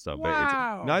I'm out. So, but it's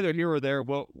Wow! neither here or there.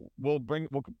 We'll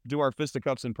do our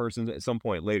fisticuffs in person at some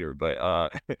point later.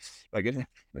 But like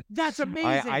That's I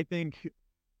amazing. think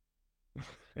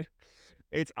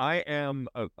I am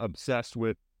obsessed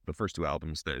with the first two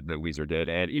albums that Weezer did,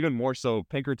 and even more so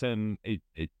Pinkerton.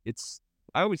 It's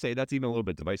I always say that's even a little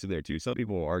bit divisive there too. Some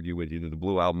people will argue with either the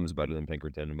Blue album is better than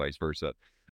Pinkerton and vice versa.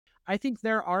 I think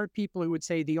there are people who would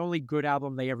say the only good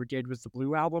album they ever did was the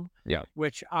Blue album, Yeah,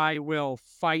 which I will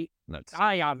fight. that's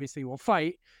I obviously will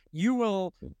fight. You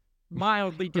will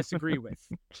mildly disagree with.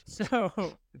 So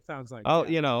it sounds like,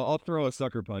 yeah. I'll throw a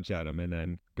sucker punch at them and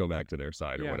then go back to their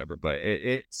side or Yeah. whatever. But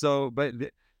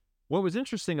what was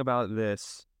interesting about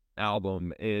this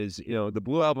album is, the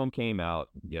Blue album came out,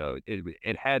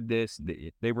 it had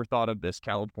they were thought of this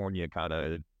California kind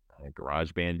of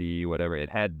garage bandy, whatever. It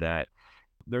had that.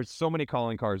 There's so many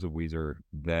calling cards of Weezer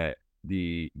that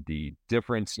the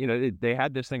difference, they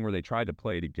had this thing where they tried to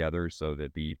play together so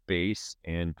that the bass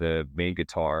and the main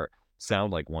guitar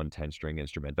sound like one 10-string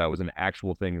instrument. That was an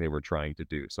actual thing they were trying to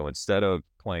do. So instead of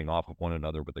playing off of one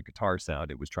another with a guitar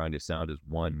sound, it was trying to sound as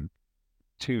one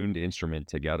tuned instrument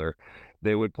together.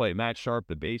 They would play Matt Sharp,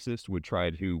 the bassist,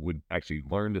 would actually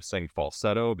learn to sing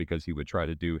falsetto because he would try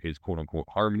to do his quote unquote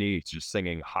harmony, just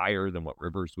singing higher than what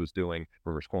Rivers was doing.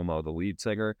 Rivers Cuomo, the lead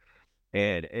singer,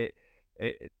 and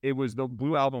it was the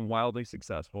Blue album wildly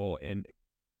successful. And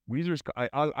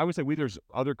I would say Weezer's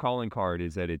other calling card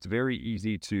is that it's very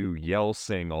easy to yell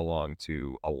sing along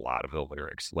to a lot of the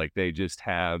lyrics. Like they just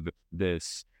have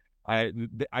this. I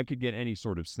could get any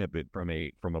sort of snippet from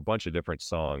a bunch of different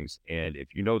songs, and if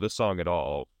you know the song at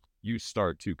all, you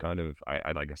start to kind of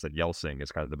I like I said, yell sing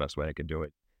is kind of the best way I can do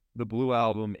it. The Blue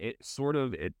album, it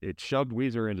shoved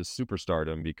Weezer into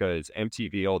superstardom because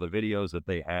MTV, all the videos that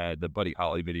they had, the Buddy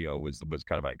Holly video was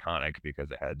kind of iconic because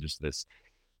it had just this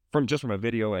from a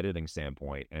video editing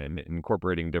standpoint and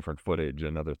incorporating different footage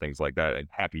and other things like that, and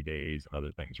Happy Days and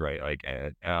other things, right? Like,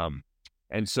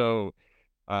 and so,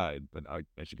 but I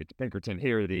should get to Pinkerton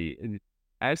here.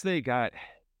 As they got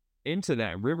into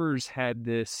that, Rivers had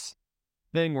this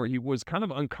thing where he was kind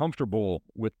of uncomfortable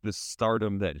with the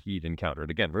stardom that he'd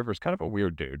encountered. Again, Rivers kind of a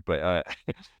weird dude, but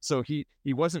so he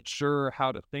wasn't sure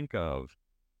how to think of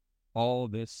all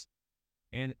this,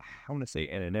 and I want to say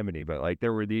anonymity, but like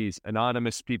there were these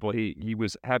anonymous people. He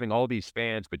was having all these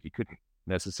fans, but he couldn't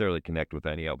necessarily connect with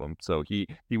any of them. So he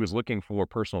was looking for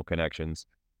personal connections.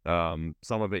 Some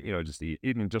of it, just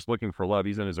even just looking for love.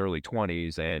 He's in his early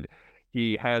 20s, and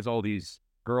he has all these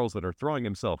girls that are throwing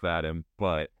himself at him,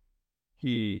 but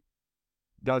he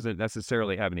doesn't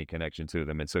necessarily have any connection to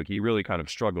them, and so he really kind of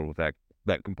struggled with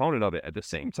that component of it. At the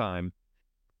same time,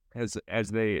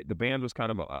 the band was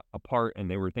kind of apart and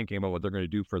they were thinking about what they're going to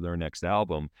do for their next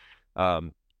album,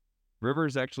 um,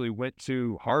 Rivers actually went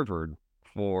to Harvard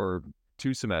for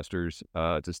 2 semesters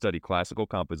to study classical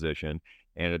composition,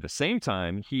 and at the same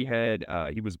time he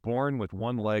was born with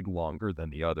one leg longer than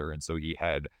the other, and so he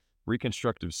had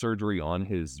reconstructive surgery on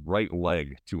his right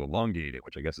leg to elongate it,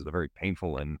 which I guess is a very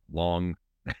painful and long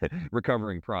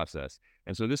recovering process.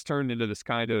 And so this turned into this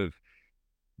kind of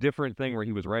different thing where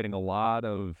he was writing a lot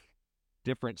of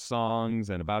different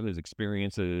songs and about his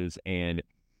experiences. And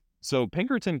so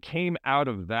Pinkerton came out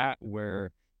of that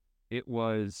where it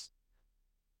was,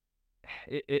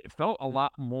 it felt a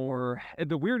lot more.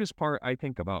 The weirdest part I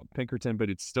think about Pinkerton, but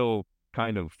it's still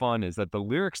kind of fun, is that the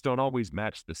lyrics don't always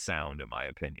match the sound, in my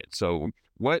opinion. So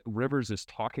what Rivers is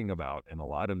talking about in a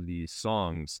lot of these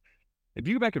songs, if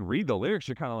you go back and read the lyrics,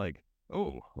 you're kind of like,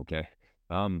 oh, okay.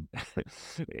 Um,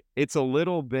 it's a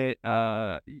little bit,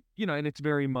 and it's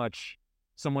very much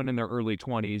someone in their early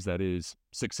 20s that is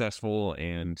successful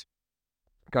and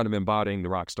kind of embodying the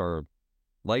rock star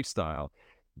lifestyle.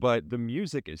 But the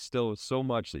music is still so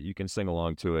much that you can sing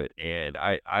along to it. And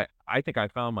I think I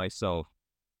found myself,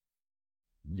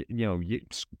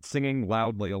 singing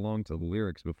loudly along to the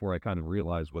lyrics before I kind of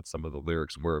realized what some of the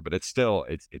lyrics were. But it's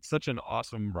such an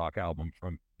awesome rock album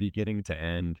from beginning to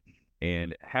end,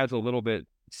 and has a little bit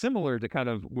similar to kind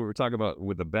of what we were talking about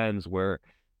with the Bends, where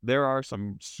there are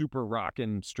some super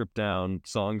rockin' stripped down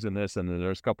songs in this, and then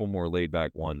there's a couple more laid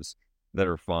back ones that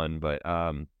are fun. But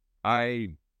I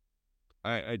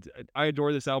I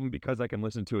adore this album because I can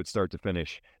listen to it start to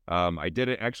finish. I did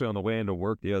it actually on the way into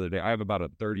work the other day. I have about a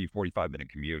 30-45 minute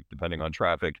commute, depending on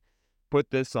traffic.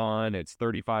 Put this on, it's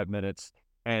 35 minutes,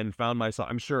 and found myself,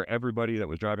 I'm sure everybody that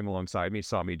was driving alongside me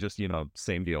saw me just,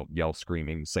 same deal, yell,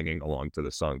 screaming, singing along to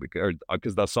the song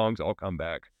because the songs all come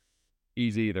back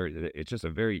easy. It's just a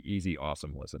very easy,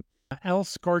 awesome listen. El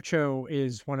Scorcho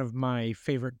is one of my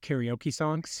favorite karaoke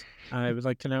songs. I would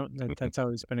like to note that that's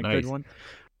always been a good Nice. one.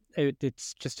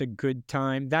 It's just a good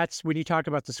time. That's when you talk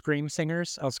about the scream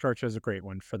singers, El Scorcho is a great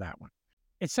one for that one.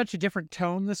 It's such a different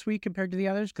tone this week compared to the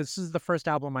others because this is the first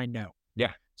album I know.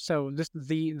 Yeah. So this is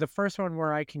the first one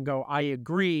where I can go, I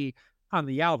agree on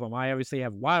the album. I obviously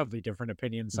have wildly different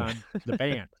opinions on the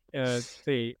band.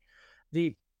 The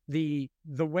the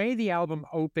the way the album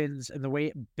opens and the way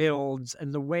it builds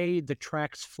and the way the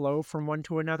tracks flow from one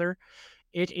to another,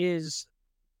 it is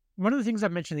one of the things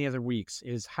I've mentioned the other weeks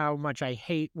is how much I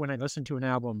hate when I listen to an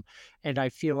album and I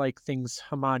feel like things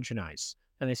homogenize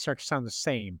and they start to sound the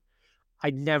same. I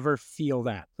never feel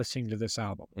that listening to this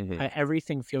album. Hmm.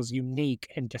 Everything feels unique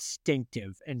and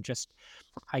distinctive and just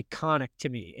iconic to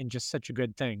me and just such a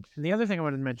good thing. And the other thing I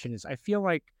wanted to mention is I feel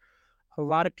like a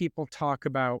lot of people talk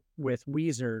about with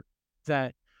Weezer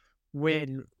that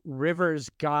when Rivers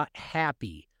got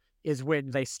happy is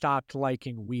when they stopped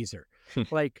liking Weezer.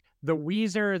 Like the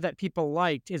Weezer that people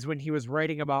liked is when he was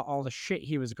writing about all the shit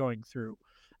he was going through.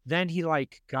 Then he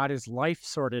like got his life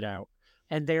sorted out.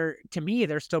 And they're to me,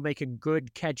 they're still making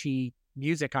good, catchy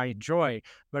music I enjoy.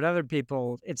 But other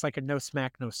people, it's like a no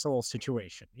smack, no soul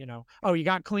situation, you know? Oh, you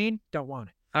got clean? Don't want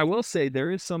it. I will say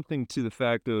there is something to the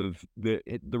fact of the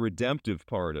redemptive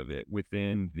part of it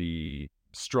within the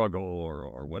struggle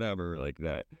or whatever like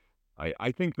that.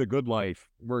 I think the good life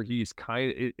where he's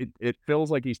it feels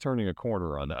like he's turning a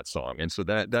corner on that song, and so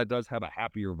that does have a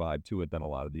happier vibe to it than a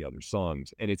lot of the other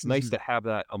songs, and it's nice Mhm. to have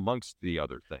that amongst the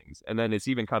other things. And then it's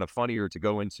even kind of funnier to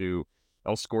go into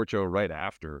El Scorcho right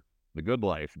after the good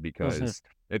life Mhm. because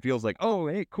it feels like, oh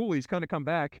hey, cool, he's kind of come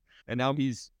back, and now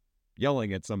he's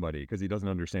yelling at somebody because he doesn't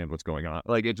understand what's going on.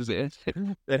 Like it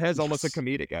has almost a Yes.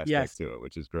 comedic aspect Yes. to it,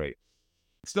 which is great.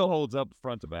 It still holds up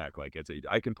front to back. Like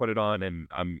I can put it on and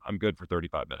I'm good for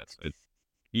 35 minutes. It's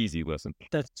easy listen.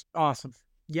 That's awesome.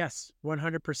 Yes,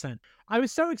 100%. I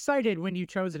was so excited when you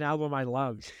chose an album I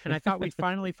loved, and I thought we'd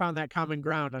finally found that common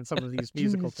ground on some of these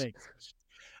musical things.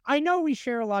 I know we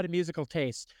share a lot of musical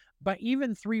tastes, but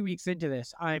even 3 weeks into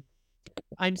this,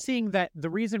 I'm seeing that the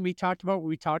reason we talked about what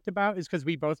we talked about is because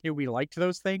we both knew we liked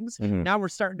those things. Mhm. Now we're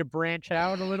starting to branch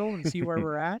out a little and see where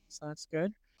we're at, so that's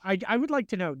good. I would like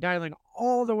to know, dialing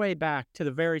all the way back to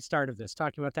the very start of this,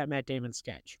 talking about that Matt Damon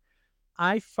sketch.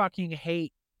 I fucking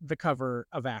hate the cover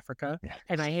of Africa, Yeah.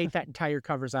 and I hate that entire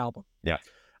covers album. Yeah.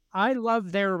 I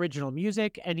love their original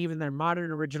music and even their modern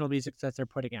original music that they're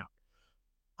putting out.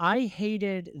 I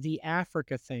hated the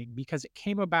Africa thing because it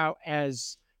came about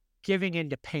as giving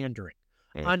into pandering.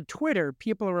 Mm. On Twitter,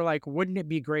 people were like, wouldn't it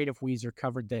be great if Weezer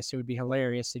covered this? It would be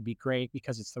hilarious. It'd be great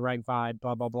because it's the right vibe,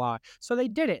 blah, blah, blah. So they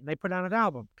did it and they put out an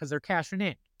album because they're cashing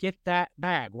in. Get that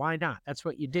bag. Why not? That's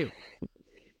what you do.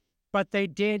 But they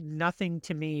did nothing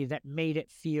to me that made it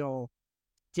feel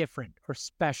different or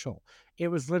special. It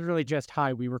was literally just,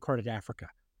 hi, we recorded Africa.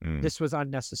 Mm. This was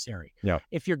unnecessary. Yeah.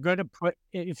 If you're gonna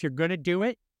do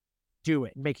it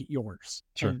and make it yours.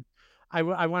 Sure. And I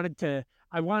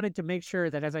wanted to make sure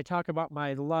that as I talk about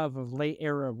my love of late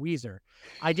era Weezer,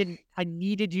 I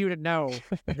needed you to know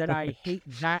that I hate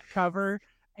that cover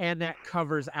and that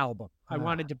covers album. I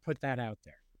wanted to put that out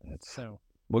there. That's So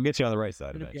we'll get you on the right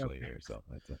side it'll be eventually okay. here. So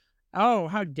that's it. Oh,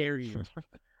 how dare you?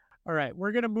 All right,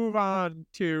 we're gonna move on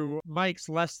to Mike's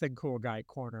less than cool guy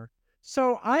corner.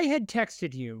 So I had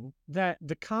texted you that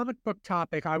the comic book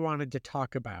topic I wanted to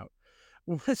talk about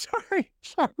was sorry,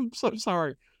 I'm so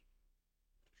sorry.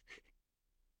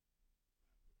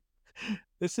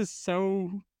 This is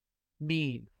so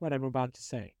mean what I'm about to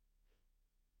say.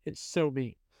 It's so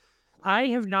mean. I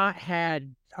have not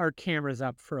had our cameras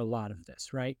up for a lot of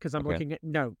this, right? Because I'm Okay. looking at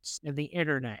notes and the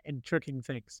internet and tricking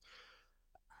things.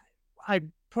 I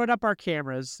put up our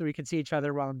cameras so we can see each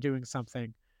other while I'm doing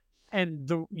something.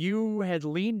 And you had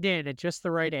leaned in at just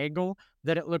the right angle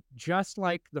that it looked just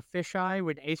like the fisheye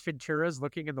when Ace Ventura's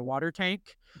looking in the water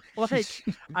tank. Like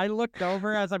I looked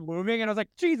over as I'm moving and I was like,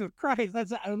 Jesus Christ,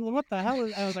 that's what the hell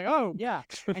is I was like, oh yeah.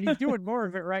 And he's doing more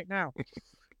of it right now.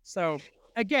 So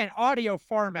again, audio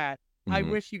format. I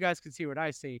Mhm. wish you guys could see what I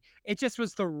see. It just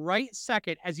was the right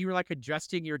second as you were like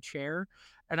adjusting your chair.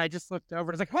 And I just looked over and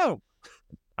I was like, oh,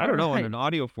 I all don't know. In right. an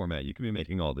audio format, you could be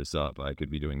making all this up. I could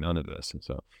be doing none of this.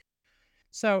 So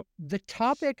So the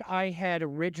topic I had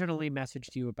originally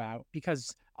messaged you about,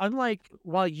 because unlike,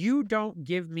 while you don't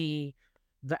give me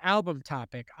the album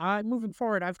topic, moving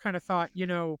forward, I've kind of thought,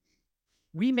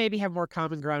 we maybe have more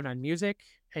common ground on music,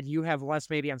 and you have less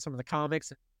maybe on some of the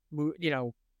comics,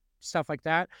 stuff like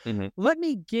that. Mm-hmm. Let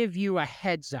me give you a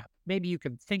heads up. Maybe you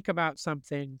can think about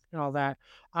something and all that.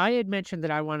 I had mentioned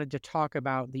that I wanted to talk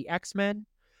about the X-Men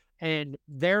and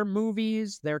their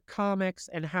movies, their comics,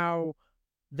 and how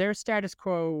their status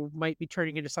quo might be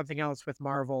turning into something else with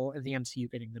Marvel and the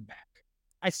MCU getting them back.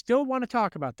 I still want to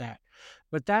talk about that,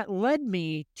 but that led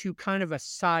me to kind of a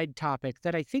side topic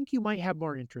that I think you might have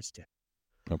more interest in.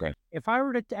 Okay. If I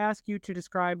were to ask you to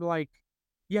describe,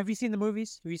 have you seen the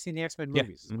movies? Have you seen the X-Men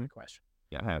movies? Yeah. Is my question.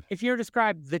 Yeah, I have. If you were to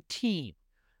describe the team,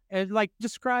 and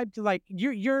describe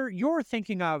you're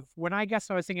thinking of, when I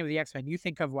guess I was thinking of the X-Men, you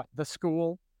think of what? The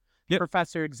school, Yep.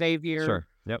 Professor Xavier. Sure.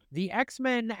 Yep. The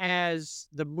X-Men as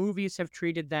the movies have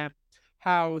treated them,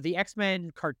 how the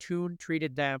X-Men cartoon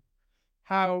treated them,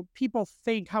 how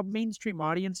mainstream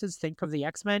audiences think of the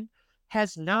X-Men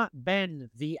has not been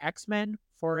the X-Men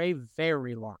for a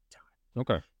very long time.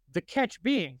 Okay. The catch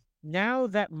being, now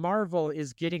that Marvel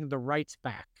is getting the rights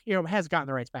back, has gotten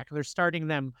the rights back, and they're starting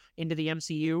them into the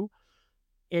MCU,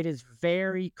 it is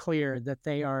very clear that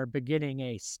they are beginning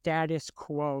a status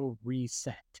quo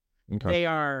reset. Okay. They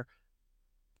are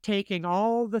taking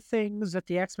all the things that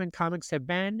the X-Men comics have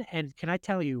been, and can I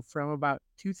tell you, from about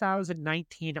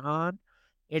 2019 on,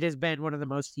 it has been one of the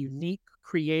most unique,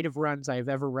 creative runs I've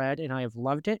ever read, and I have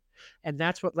loved it. And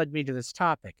that's what led me to this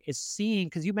topic, is seeing,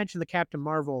 because you mentioned the Captain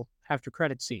Marvel after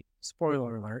credit scene,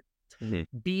 spoiler alert,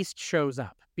 Beast shows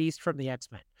up, Beast from the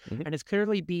X-Men. And it's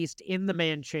clearly Beast in the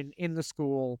mansion, in the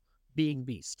school, being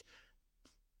Beast.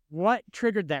 What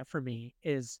triggered that for me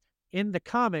is, in the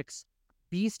comics,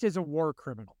 Beast is a war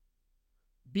criminal.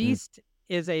 Beast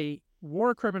is a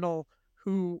war criminal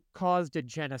who caused a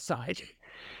genocide.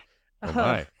 Oh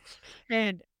my.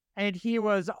 And he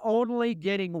was only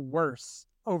getting worse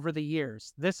over the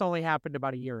years. This only happened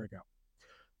about a year ago.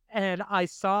 And I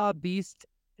saw Beast,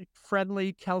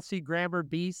 friendly Kelsey Grammer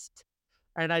Beast,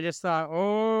 and I just thought,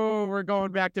 oh, we're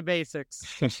going back to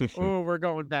basics. We're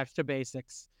going back to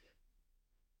basics.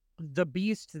 The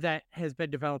Beast that has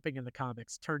been developing in the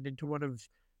comics turned into one of,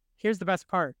 here's the best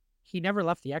part, he never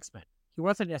left the X-Men. He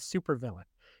wasn't a supervillain.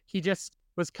 He just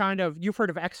was kind of, you've heard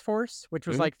of X-Force, which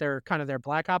was like their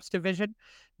Black Ops division.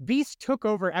 Beast took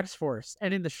over X-Force,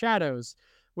 and in the shadows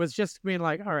was just being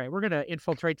like, all right, we're going to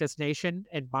infiltrate this nation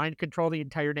and mind control the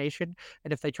entire nation.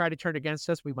 And if they try to turn against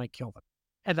us, we might kill them.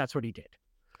 And that's what he did.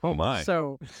 Oh my.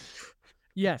 So,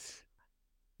 yes,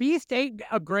 Beast ain't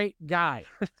a great guy,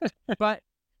 but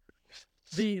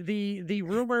the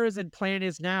rumors and plan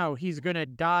is now he's going to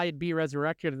die and be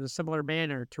resurrected in a similar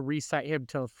manner to reset him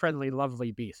to friendly,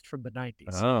 lovely Beast from the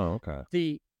 90s. Oh, okay.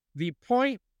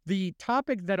 The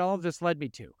topic that all of this led me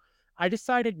to, I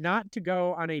decided not to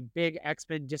go on a big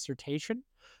X-Men dissertation.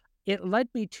 It led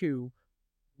me to,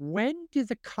 when do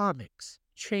the comics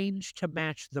change to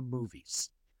match the movies?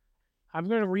 I'm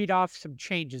going to read off some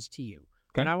changes to you.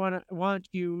 Okay. And I want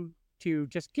you to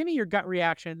just give me your gut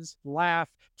reactions, laugh.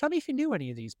 Tell me if you knew any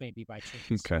of these maybe by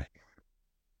chance. Okay.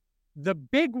 The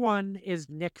big one is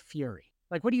Nick Fury.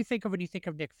 Like, what do you think of when you think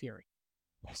of Nick Fury?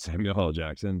 Samuel L.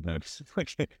 Jackson. That's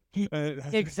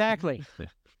Exactly.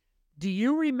 Do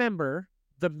you remember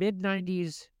the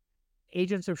mid-90s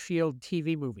Agents of S.H.I.E.L.D.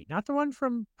 TV movie? Not the one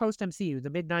from post-MCU, the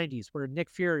mid-90s, where Nick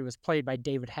Fury was played by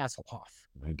David Hasselhoff.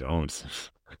 I don't.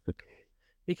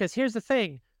 Because here's the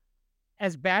thing.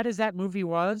 As bad as that movie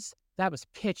was, that was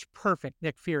pitch perfect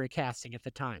Nick Fury casting at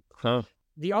the time. Huh?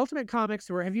 The Ultimate Comics,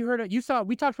 have you heard of,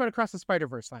 we talked about Across the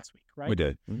Spider-Verse last week, right? We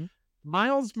did.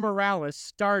 Miles Morales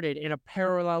started in a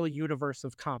parallel universe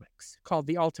of comics called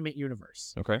the Ultimate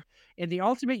Universe. Okay. In the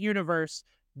Ultimate Universe,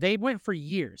 they went for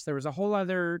years. There was a whole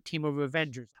other team of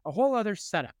Avengers, a whole other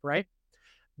setup, right?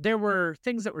 There were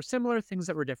things that were similar, things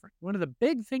that were different. One of the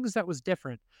big things that was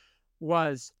different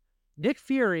was Nick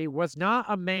Fury was not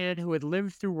a man who had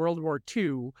lived through World War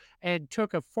II and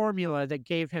took a formula that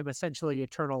gave him essentially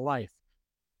eternal life.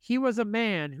 He was a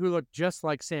man who looked just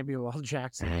like Samuel L.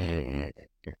 Jackson.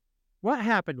 What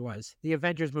happened was the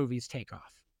Avengers movies take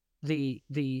off. The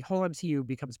whole MCU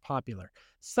becomes popular.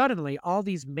 Suddenly, all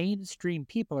these mainstream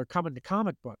people are coming to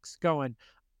comic books going,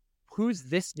 who's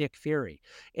this Nick Fury?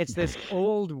 It's this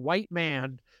old white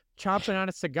man chomping on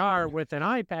a cigar with an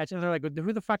eye patch. And they're like,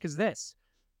 who the fuck is this?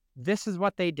 This is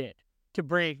what they did to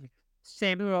bring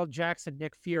Samuel L. Jackson,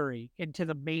 Nick Fury into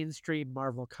the mainstream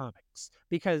Marvel comics.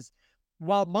 Because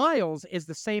while Miles is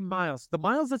the same Miles, the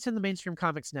Miles that's in the mainstream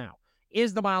comics now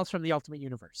is the Miles from the Ultimate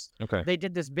Universe. Okay. They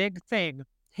did this big thing.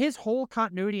 His whole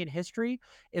continuity in history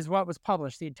is what was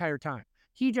published the entire time.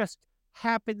 He just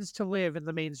happens to live in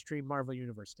the mainstream Marvel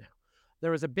universe now.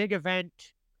 There was a big event,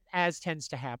 as tends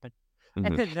to happen,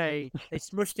 and then they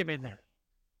smushed him in there.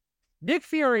 Nick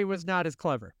Fury was not as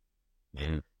clever.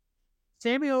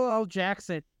 Samuel L.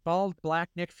 Jackson, bald black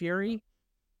Nick Fury,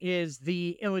 is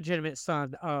the illegitimate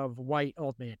son of white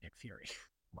old man Nick Fury.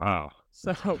 Wow.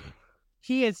 So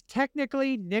he is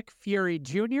technically Nick Fury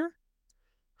Jr.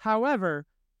 However,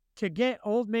 to get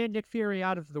old man Nick Fury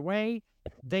out of the way,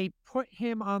 they put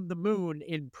him on the moon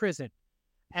in prison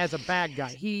as a bad guy.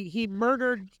 He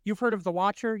murdered, you've heard of the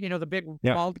Watcher, you know, the big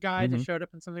bald guy that showed up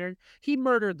in some of the, he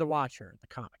murdered the Watcher in the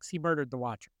comics. He murdered the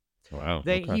Watcher. Wow.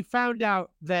 He found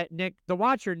out that the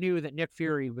Watcher knew that Nick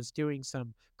Fury was doing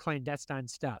some clandestine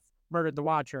stuff, murdered the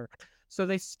Watcher. So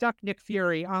they stuck Nick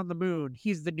Fury on the moon.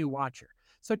 He's the new Watcher.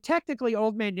 So technically,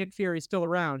 old man Nick Fury is still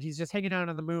around. He's just hanging out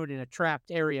on the moon in a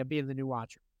trapped area, being the new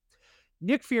Watcher.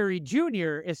 Nick Fury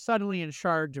Jr. is suddenly in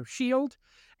charge of S.H.I.E.L.D.,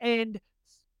 and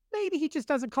maybe he just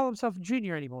doesn't call himself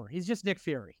Junior anymore. He's just Nick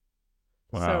Fury.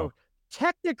 Wow. So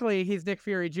technically, he's Nick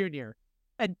Fury Jr.,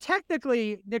 and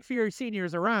technically, Nick Fury Sr.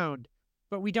 is around,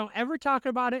 but we don't ever talk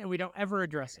about it, and we don't ever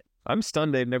address it. I'm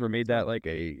stunned they've never made that like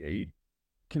a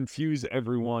confuse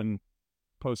everyone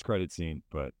post-credit scene,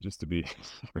 but just to be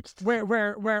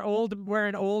where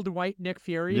an old white Nick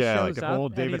Fury shows like up,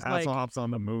 old David Hasselhoff's like, on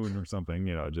the moon or something,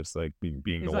 you know, just like being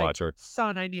the like, Watcher.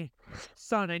 Son, I need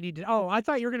to. Oh, I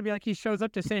thought you were gonna be like, he shows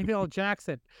up to Samuel L.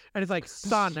 Jackson and it's like,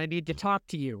 son, I need to talk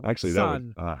to you. Actually,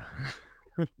 son. That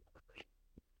would,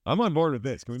 I'm on board with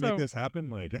this. Can we make this happen?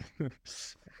 Like,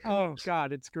 oh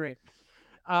God, it's great.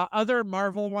 Other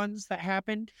Marvel ones that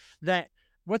happened that.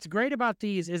 What's great about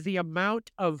these is the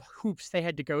amount of hoops they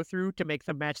had to go through to make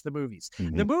them match the movies.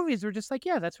 The movies were just like,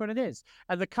 yeah, that's what it is.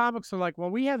 And the comics are like,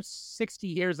 well, we have 60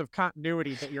 years of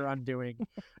continuity that you're undoing.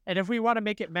 And if we want to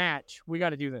make it match, we got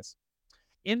to do this.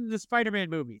 In the Spider-Man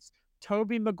movies,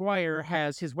 Tobey Maguire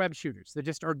has his web shooters. They're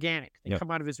just organic. They come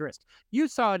out of his wrist. You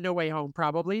saw No Way Home,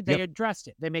 probably. They addressed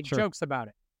it. They make jokes about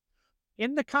it.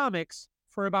 In the comics,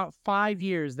 for about 5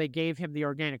 years, they gave him the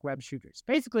organic web shooters.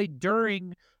 Basically,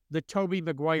 during the Tobey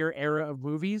Maguire era of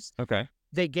movies,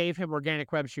 they gave him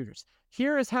organic web shooters.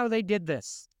 Here is how they did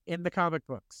this in the comic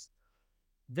books.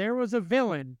 There was a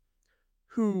villain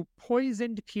who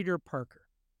poisoned Peter Parker,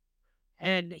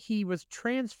 and he was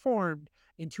transformed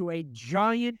into a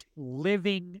giant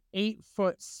living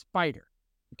 8-foot spider.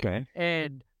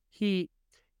 And he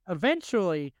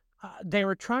eventually... they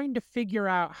were trying to figure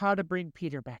out how to bring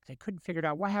Peter back. They couldn't figure it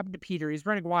out. What happened to Peter? He's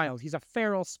running wild. He's a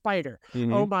feral spider.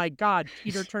 Oh my God,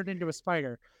 Peter turned into a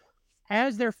spider.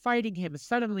 As they're fighting him,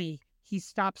 suddenly he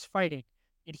stops fighting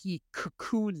and he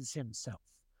cocoons himself.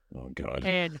 Oh God.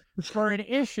 And for an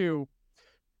issue,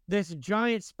 this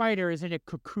giant spider is in a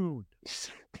cocoon.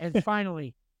 And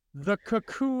finally, the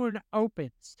cocoon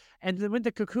opens. And when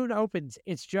the cocoon opens,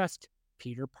 it's just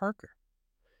Peter Parker.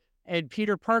 And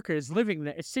Peter Parker is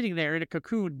sitting there in a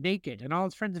cocoon naked, and all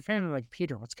his friends and family are like,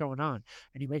 Peter, what's going on?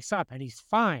 And he wakes up and he's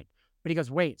fine. But he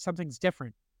goes, wait, something's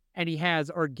different. And he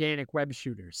has organic web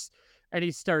shooters, and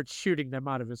he starts shooting them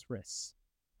out of his wrists.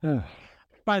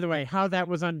 By the way, how that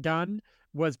was undone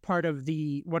was part of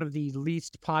one of the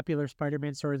least popular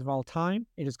Spider-Man stories of all time.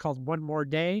 It is called One More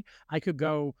Day. I could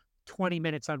go 20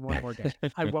 minutes on One More Day.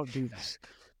 I won't do that.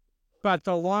 But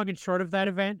the long and short of that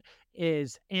event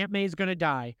is Aunt May's going to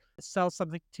die, sells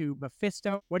something to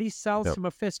Mephisto. What he sells to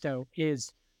Mephisto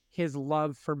is his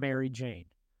love for Mary Jane.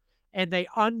 And they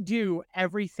undo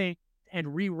everything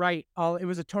and rewrite all. It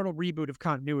was a total reboot of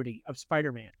continuity of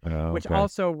Spider-Man, which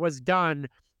was also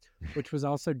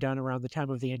done around the time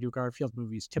of the Andrew Garfield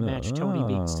movies to match Tony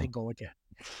being single again.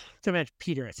 To match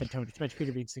Peter, I said Tony, to match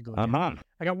Peter being single again.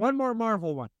 I got one more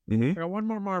Marvel one.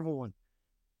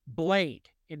 Blade.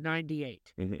 In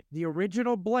 98. The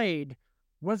original Blade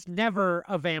was never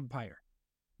a vampire.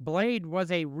 Blade was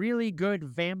a really good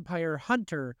vampire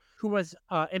hunter who was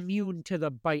immune to the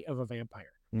bite of a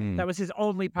vampire. That was his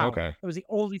only power. That was the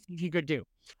only thing he could do.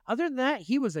 Other than that,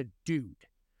 he was a dude.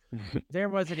 There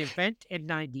was an event in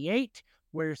 98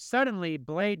 where suddenly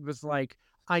Blade was like,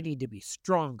 I need to be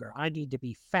stronger. I need to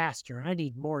be faster. I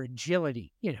need more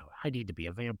agility. You know, I need to be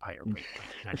a vampire.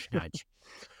 Nudge, nudge.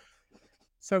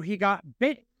 So he got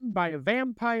bitten by a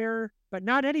vampire, but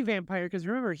not any vampire, because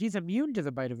remember, he's immune to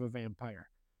the bite of a vampire.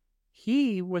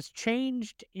 He was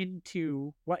changed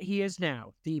into what he is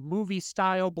now, the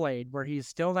movie-style Blade, where he's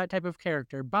still that type of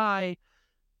character, by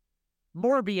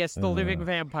Morbius, the living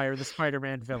vampire, the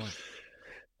Spider-Man villain.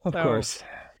 Of course.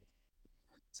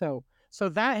 So So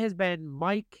that has been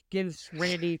Mike gives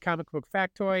Randy comic book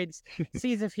factoids,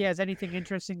 sees if he has anything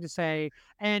interesting to say.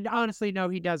 And honestly, no,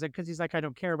 he doesn't, because he's like, I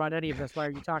don't care about any of this. Why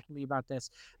are you talking to me about this?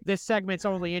 This segment's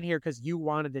only in here because you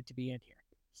wanted it to be in here.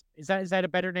 Is that a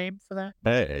better name for that?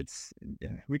 It's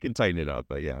we can tighten it up,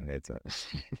 but yeah, it's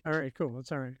All right, cool.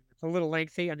 That's all right. It's a little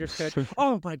lengthy, understood.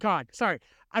 Oh my God. Sorry.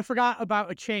 I forgot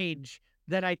about a change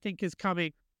that I think is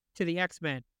coming to the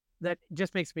X-Men that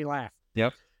just makes me laugh.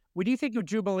 Yep, When you think of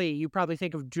Jubilee, you probably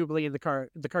think of Jubilee in the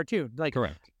cartoon, like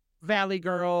correct. Valley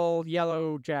Girl,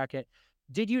 Yellow Jacket.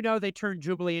 Did you know they turned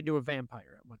Jubilee into a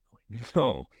vampire at one point?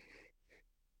 Oh,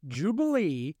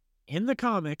 Jubilee in the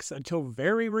comics until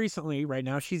very recently, right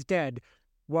now she's dead,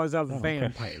 was a okay.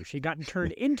 vampire. She got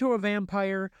turned into a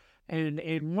vampire, and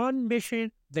in one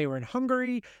mission, they were in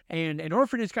Hungary, and an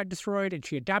orphanage got destroyed, and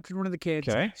she adopted one of the kids.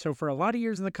 Okay. So for a lot of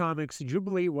years in the comics,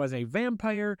 Jubilee was a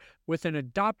vampire with an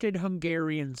adopted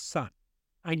Hungarian son.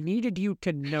 I needed you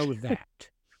to know that.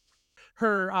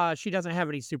 She doesn't have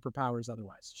any superpowers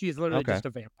otherwise. She is literally Okay. just a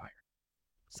vampire.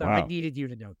 So I Wow. needed you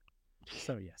to know that.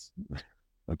 So yes.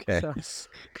 Okay. So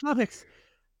comics,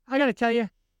 I gotta tell you,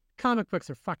 comic books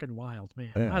are fucking wild,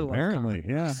 man. Yeah, I love apparently, comic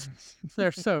yeah. books.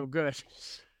 They're so good.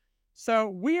 So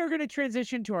we are going to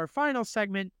transition to our final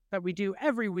segment that we do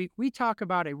every week. We talk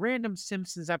about a random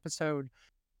Simpsons episode.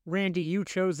 Randy, you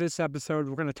chose this episode.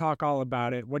 We're going to talk all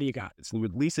about it. What do you got? So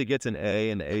Lisa gets an A,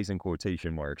 and the A's in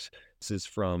quotation marks. This is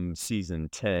from season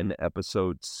 10,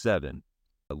 episode 7.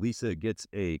 Lisa gets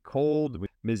a cold,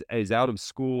 is out of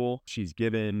school. She's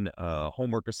given a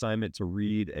homework assignment to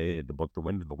read the book The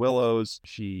Wind in the Willows.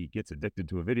 She gets addicted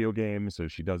to a video game, so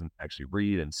she doesn't actually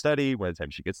read and study. By the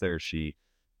time she gets there, she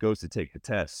goes to take a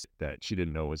test that she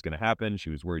didn't know was going to happen.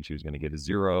 She was worried she was going to get a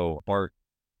 0. Bart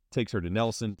takes her to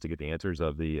Nelson to get the answers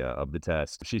of the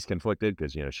test. She's conflicted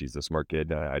because, she's a smart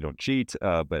kid. I don't cheat,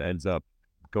 but ends up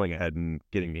going ahead and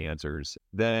getting the answers.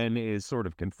 Then is sort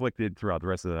of conflicted throughout the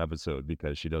rest of the episode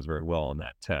because she does very well on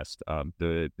that test.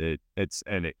 It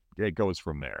goes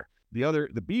from there.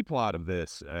 The B plot of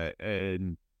this,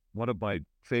 and one of my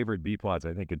favorite B plots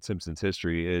I think in Simpsons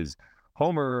history, is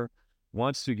Homer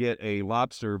wants to get a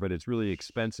lobster, but it's really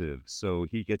expensive. So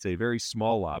he gets a very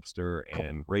small lobster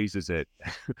and raises it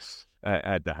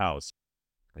at the house.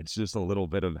 It's just a little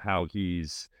bit of how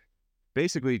he's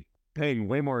basically paying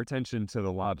way more attention to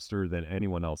the lobster than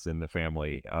anyone else in the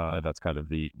family. That's kind of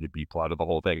the B plot of the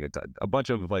whole thing. It's a bunch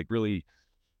of like really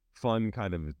fun,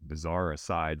 kind of bizarre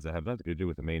asides that have nothing to do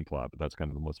with the main plot, but that's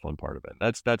kind of the most fun part of it.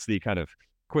 That's the kind of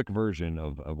quick version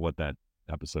of what that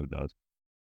episode does.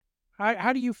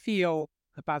 How do you feel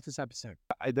about this episode?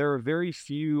 There are very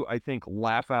few, I think,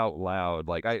 laugh out loud.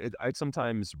 Like I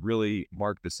sometimes really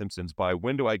mark The Simpsons by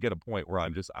when do I get a point where I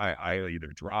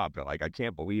either drop, like I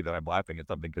can't believe that I'm laughing at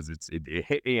something because it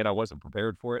hit me and I wasn't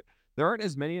prepared for it. There aren't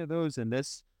as many of those in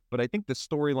this, but I think the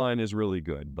storyline is really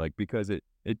good, like because it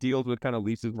deals with kind of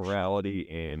Lisa's morality,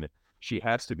 and she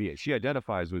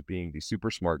identifies with being the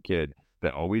super smart kid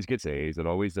that always gets A's, that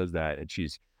always does that, and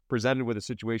she's presented with a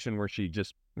situation where she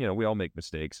just, we all make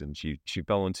mistakes, and she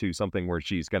fell into something where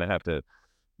she's going to have to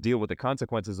deal with the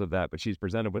consequences of that, but she's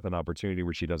presented with an opportunity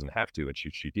where she doesn't have to, and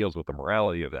she deals with the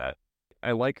morality of that.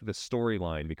 I like the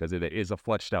storyline because it is a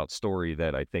fleshed out story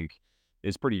that I think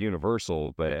is pretty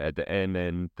universal, but at the end,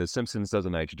 and The Simpsons does a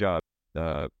nice job.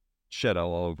 Shed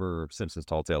all over Simpsons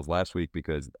Tall Tales last week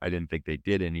because I didn't think they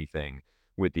did anything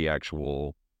with the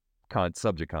actual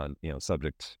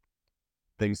subject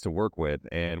things to work with,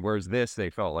 and whereas this,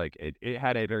 they felt like it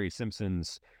had a very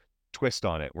Simpsons twist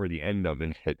on it, where the end of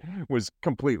it was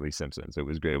completely Simpsons. It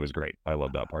was great. It was great. I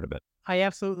love that part of it. I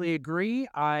absolutely agree.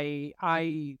 I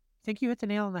think you hit the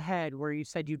nail on the head where you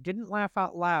said you didn't laugh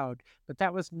out loud, but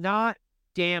that was not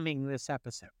damning this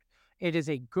episode. It is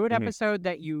a good episode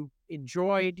that you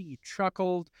enjoyed, you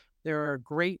chuckled. There are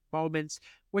great moments,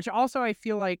 which also I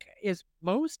feel like is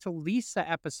most Lisa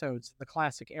episodes in the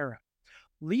classic era.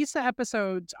 Lisa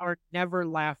episodes are never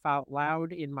laugh out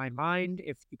loud in my mind.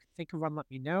 If you can think of one, let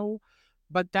me know.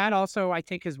 But that also, I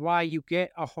think, is why you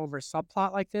get a Homer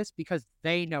subplot like this, because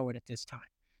they know it at this time.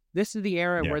 This is the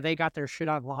era where they got their shit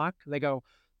on lock. They go,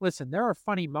 listen, there are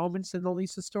funny moments in the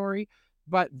Lisa story,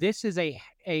 but this is a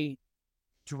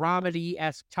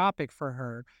dramedy-esque topic for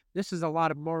her. This is a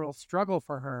lot of moral struggle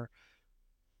for her.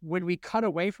 When we cut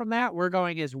away from that, we're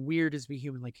going as weird as we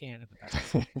humanly can.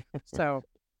 So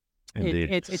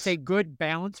it's a good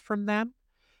balance from them.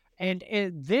 And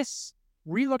this,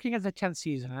 relooking at the 10th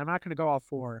season, I'm not going to go all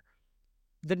 4.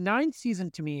 The 9th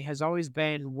season to me has always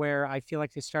been where I feel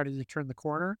like they started to turn the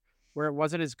corner, where it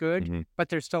wasn't as good, but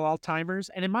they're still all-timers.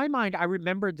 And in my mind, I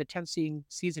remembered the 10th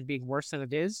season being worse than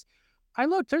it is. I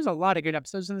looked, there's a lot of good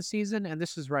episodes in the season, and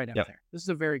this is right up Yep. there. This is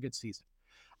a very good season.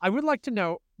 I would like to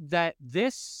note that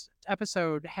this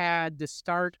episode had the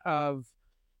start of,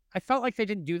 I felt like they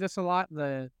didn't do this a lot in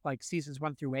the like seasons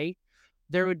 1 through 8.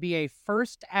 There would be a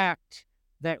first act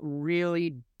that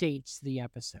really dates the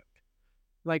episode.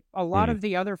 Like a lot Mm. of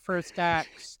the other first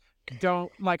acts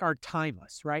don't like are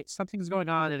timeless, right? Something's going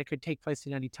on and it could take place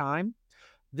at any time.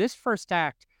 This first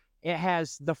act, it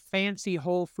has the fancy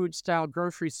Whole Food style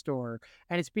grocery store,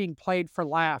 and it's being played for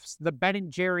laughs. The Ben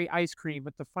and Jerry ice cream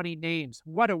with the funny names.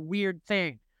 What a weird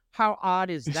thing. How odd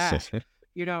is that?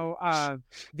 You know,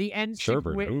 the end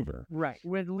Sherbert Hoover. right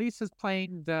when Lisa's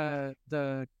playing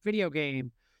the video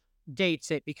game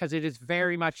dates it because it is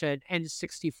very much an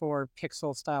N64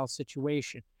 pixel style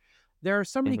situation. There are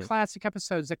so many Mhm. classic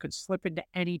episodes that could slip into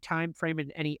any time frame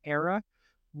in any era.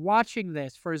 Watching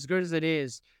this, for as good as it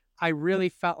is, I really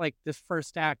felt like this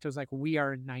first act was like, we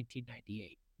are in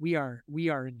 1998. We are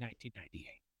in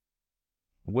 1998.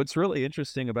 What's really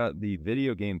interesting about the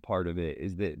video game part of it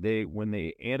is that when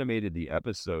they animated the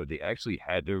episode, they actually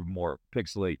had to more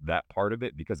pixelate that part of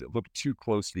it because it looked too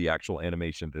close to the actual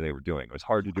animation that they were doing. It was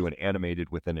hard to do an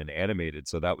animated within an animated,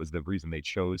 so that was the reason they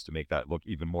chose to make that look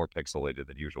even more pixelated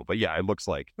than usual. But yeah,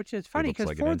 Which is it funny looks because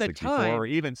like an for the N64 or time,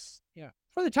 even yeah,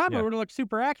 for the time it yeah, would have looked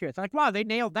super accurate. It's like, wow, they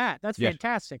nailed that. That's yeah,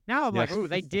 fantastic. Now I'm yeah. like, oh,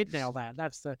 they did nail that.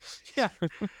 That's the yeah.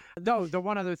 No, the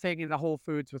one other thing in the Whole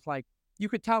Foods was like, you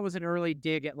could tell it was an early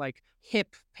dig at like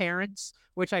hip parents,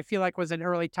 which I feel like was an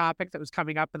early topic that was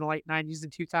coming up in the late 90s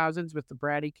and 2000s with the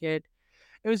bratty kid.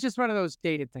 It was just one of those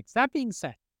dated things. That being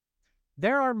said,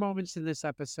 there are moments in this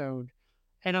episode,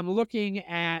 and I'm looking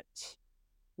at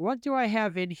what do I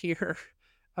have in here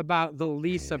about the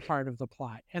Lisa part of the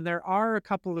plot. And there are a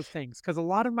couple of things because a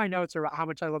lot of my notes are about how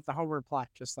much I love the Homer plot,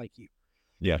 just like you,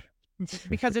 Yeah.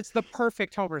 because it's the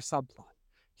perfect Homer subplot.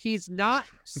 He's not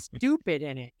stupid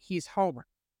in it. He's Homer.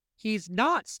 He's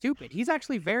not stupid. He's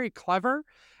actually very clever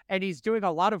and he's doing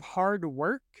a lot of hard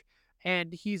work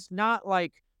and he's not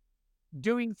like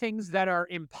doing things that are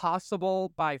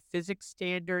impossible by physics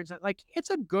standards. Like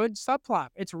it's a good subplot.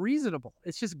 It's reasonable.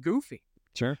 It's just goofy.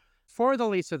 Sure. For the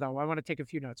Lisa, though, I want to take a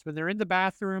few notes. When they're in the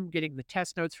bathroom getting the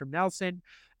test notes from Nelson,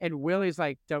 and Willie's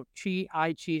like, don't cheat,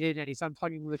 I cheated, and he's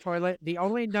unplugging the toilet. The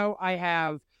only note I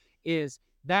have is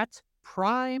that's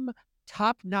prime,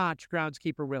 top notch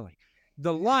groundskeeper Willie.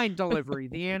 The line delivery,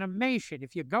 the animation.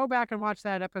 If you go back and watch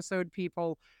that episode,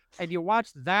 people, and you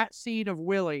watch that scene of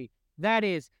Willie, that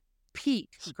is peak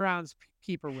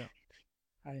groundskeeper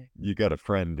Willie. You got a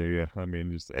friend, do you? I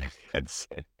mean, just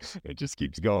it just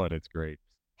keeps going. It's great.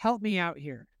 Help me out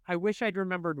here. I wish I'd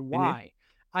remembered Mhm. why.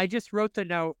 I just wrote the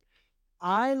note.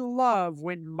 I love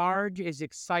when Marge is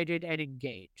excited and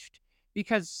engaged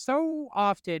because so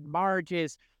often Marge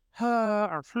is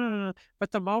or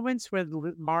but the moments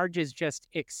when Marge is just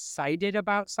excited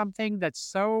about something that's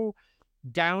so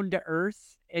down to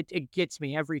earth, it gets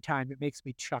me every time. It makes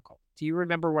me chuckle. Do you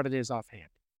remember what it is offhand?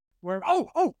 Where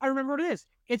I remember what it is.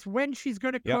 It's when she's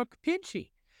going to Yep. cook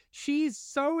Pinchy. She's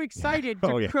so excited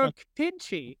to Oh yeah. cook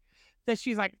Pinchy that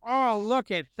she's like, "Oh, look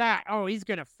at that! Oh, he's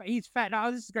fat. Oh,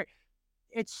 this is great."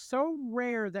 It's so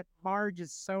rare that Marge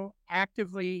is so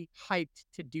actively hyped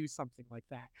to do something like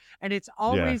that, and it's Yeah,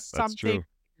 always that's something true.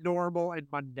 normal and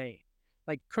mundane,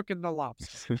 like cooking the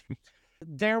lobster.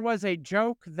 There was a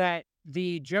joke that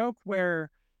the joke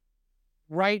where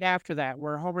right after that,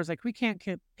 where Homer's like, "We can't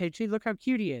kill Pinchy. Look how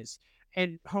cute he is,"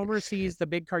 and Homer sees the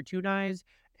big cartoon eyes,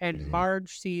 and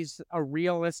Marge sees a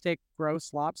realistic,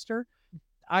 gross lobster.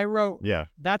 I wrote, Yeah.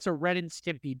 "That's a Ren and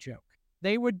Stimpy joke."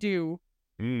 They would do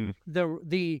Mm.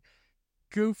 the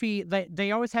goofy.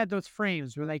 They always had those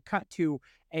frames where they cut to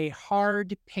a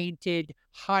hard painted,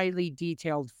 highly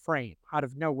detailed frame out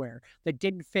of nowhere that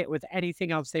didn't fit with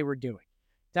anything else they were doing.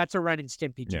 That's a Ren and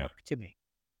Stimpy Yeah. joke to me.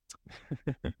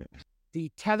 The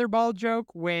tetherball joke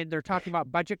when they're talking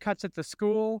about budget cuts at the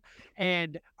school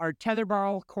and our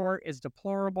tetherball court is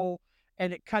deplorable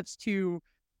and it cuts to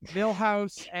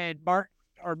Millhouse and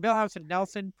Millhouse and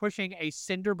Nelson pushing a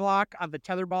cinder block on the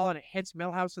tetherball and it hits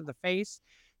Millhouse in the face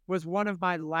was one of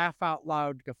my laugh out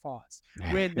loud guffaws.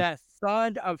 When that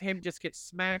thud of him just gets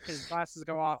smacked and his glasses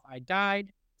go off, I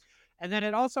died. And then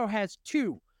it also has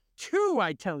two,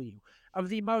 I tell you, of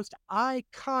the most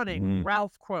iconic Mm.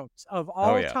 Ralph quotes of Oh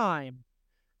all yeah. time.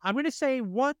 I'm going to say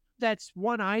one that's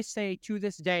one I say to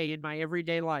this day in my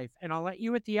everyday life, and I'll let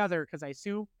you at the other because I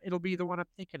assume it'll be the one I'm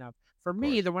thinking of. For Of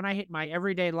me, course. the one I hit in my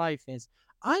everyday life is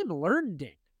I'm learned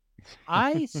it.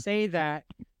 I say that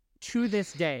to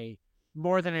this day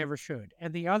more than I ever should.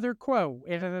 And the other quote,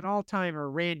 and an all-timer,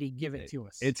 Randy, give it to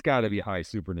us. It's got to be high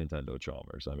Super Nintendo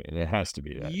Chalmers. I mean, it has to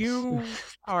be that. You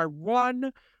are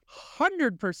 100%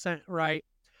 right.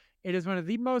 It is one of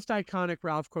the most iconic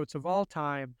Ralph quotes of all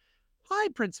time. Hi,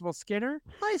 Principal Skinner.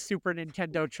 Hi, Super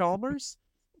Nintendo Chalmers.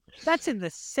 That's in the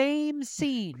same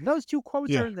scene. Those two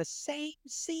quotes are in the same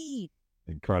scene.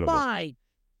 Incredible. My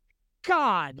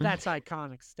God, that's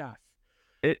iconic stuff.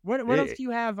 What else do you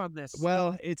have on this?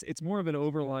 Well, it's more of an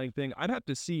overlying thing. I'd have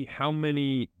to see how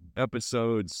many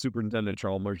episodes Super Nintendo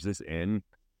Chalmers is in,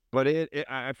 but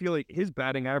I feel like his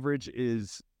batting average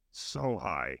is so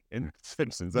high in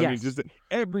Simpsons. I mean, just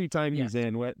every time he's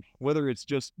in, whether it's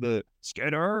just the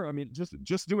Skinner, I mean,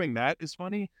 just doing that is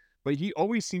funny, but he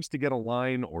always seems to get a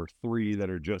line or three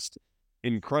that are just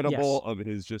incredible of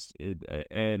his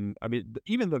and I mean,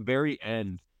 even the very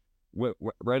end,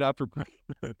 right after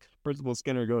Principal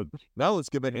Skinner goes, now let's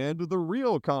give a hand to the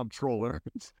real comptroller,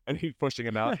 and he's pushing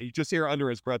him out. You just hear under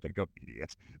his breath and go,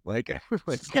 idiot. Like,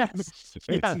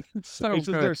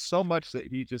 there's so much that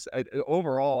he just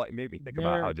overall it made me think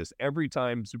about how just every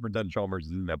time Superintendent Chalmers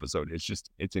is in an episode,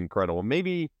 it's incredible.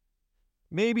 Maybe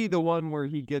the one where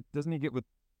doesn't he get with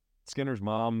Skinner's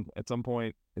mom at some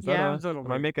point? Is that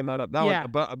am I making that up?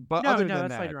 One, but other than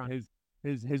that,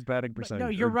 his batting percentage. No,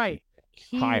 you're right.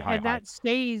 High. That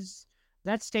stays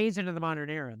into the modern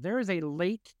era. There is a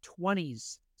late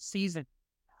 20s season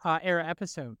era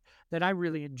episode that I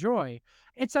really enjoy.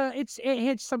 It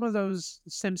hits some of those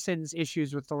Simpsons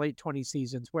issues with the late 20s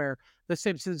seasons where the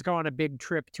Simpsons go on a big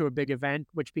trip to a big event,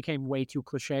 which became way too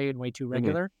cliche and way too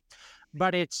regular.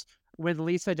 But it's when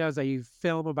Lisa does a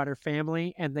film about her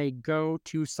family and they go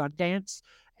to Sundance,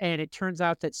 and it turns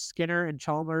out that Skinner and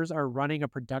Chalmers are running a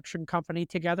production company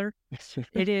together.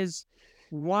 It is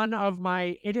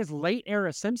late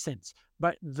era Simpsons,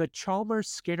 but the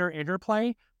Chalmers-Skinner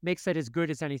interplay makes it as good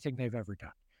as anything they've ever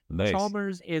done. Nice.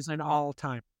 Chalmers is an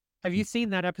all-time. Have you seen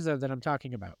that episode that I'm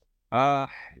talking about?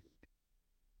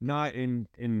 Not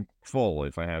in full.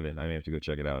 If I haven't, I may have to go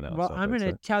check it out now. Well, I'm going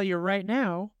to tell you right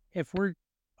now, if we're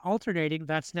alternating,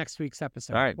 that's next week's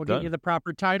episode. All right, we'll get you the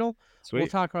proper title. Sweet. We'll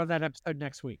talk about that episode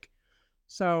next week.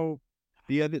 So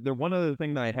the one other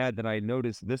thing that I had that I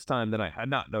noticed this time that I had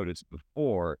not noticed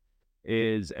before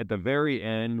is at the very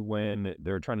end when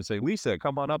they're trying to say, Lisa,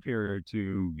 come on up here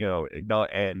to,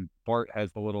 and Bart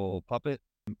has the little puppet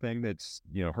thing that's,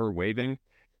 her waving.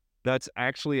 That's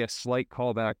actually a slight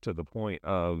callback to the point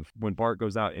of when Bart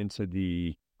goes out into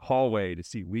the hallway to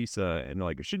see Lisa and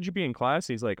like, shouldn't you be in class?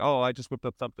 He's like, oh, I just whipped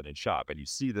up something in shop, and you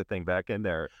see the thing back in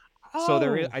there. So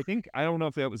there is, I don't know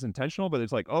if that was intentional, but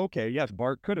it's like, okay, yes,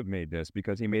 Bart could have made this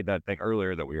because he made that thing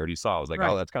earlier that we already saw. I was like,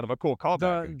 oh, that's kind of a cool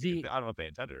callback. I don't know if they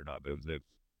intended it or not, but it was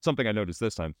something I noticed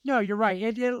this time. No, you're right.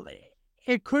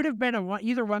 It could have been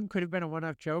either one could have been a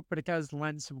one-off joke, but it does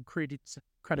lend some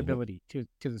credibility to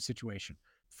the situation.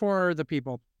 For the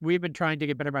people, we've been trying to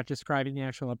get better about describing the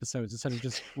actual episodes instead of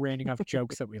just ranting off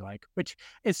jokes that we like, which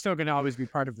is still going to always be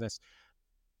part of this.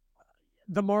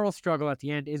 The moral struggle at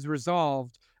the end is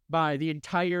resolved by the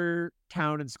entire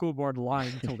town and school board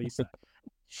lying to Lisa.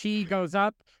 She goes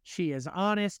up, she is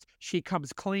honest, she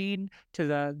comes clean to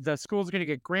the school's going to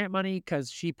get grant money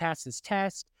because she passed this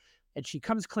test, and she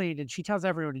comes clean and she tells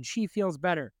everyone and she feels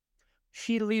better.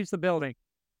 She leaves the building.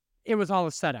 It was all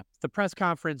a setup. The press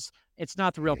conference, it's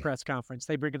not the real press conference.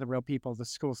 They bring in the real people. The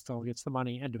school still gets the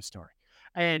money. End of story.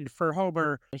 And for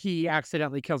Homer, he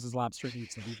accidentally kills his lobster and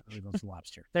eats it. He really loves the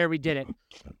lobster. There, we did it.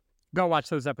 Go watch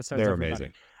those episodes. They're everybody.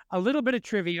 Amazing. A little bit of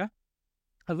trivia.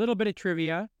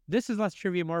 This is less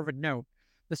trivia, more of a note.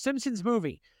 The Simpsons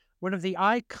movie, one of the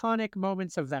iconic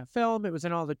moments of that film, it was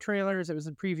in all the trailers, it was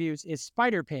in previews, is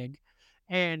Spider Pig.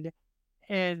 And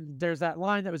there's that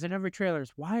line that was in every trailer,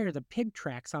 is, why are the pig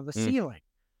tracks on the ceiling?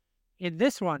 In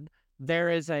this one, there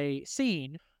is a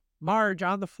scene, Marge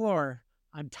on the floor,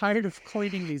 I'm tired of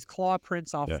cleaning these claw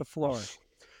prints off the floor.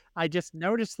 I just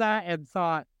noticed that and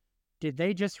thought, did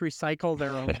they just recycle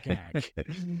their own gag?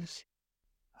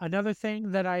 Another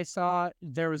thing that I saw,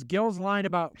 there was Gil's line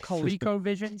about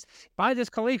ColecoVisions. Buy this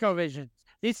ColecoVisions.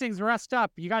 These things rust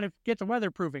up. You got to get the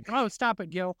weatherproofing. Oh, stop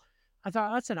it, Gil. I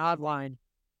thought, that's an odd line.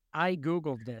 I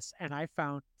Googled this, and I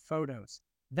found photos.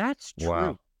 That's true.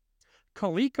 Wow.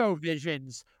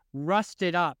 ColecoVisions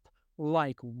rusted up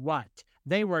like what?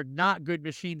 They were not good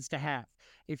machines to have.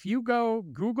 If you go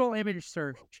Google image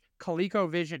search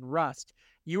ColecoVision rust,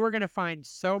 you are going to find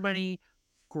so many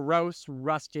gross,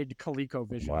 rusted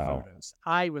ColecoVision photos.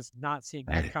 I was not seeing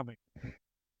that coming.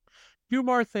 Two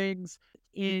more things.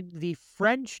 In the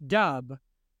French dub,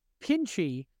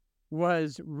 Pinchy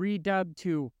was redubbed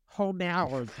to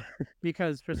homard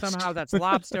because for somehow that's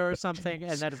lobster or something,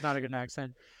 and that is not a good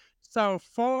accent. So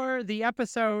for the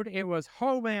episode, it was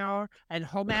Homer and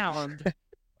Homard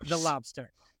the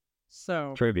lobster.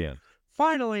 So Trivia.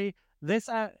 finally, this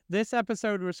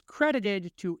episode was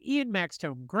credited to Ian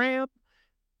Maxtone Graham.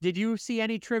 Did you see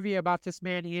any trivia about this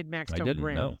man, Ian I Maxtone didn't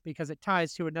Graham? know. Because it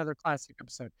ties to another classic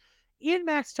episode. Ian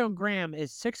Maxtone Graham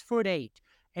is 6'8",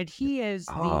 and he is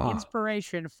the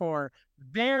inspiration for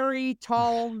Very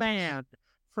Tall Man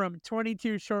from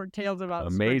 22 Short Tales About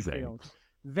Amazing. Springfield.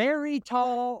 Very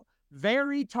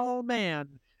tall man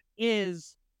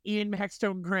is Ian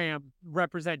Maxtone Graham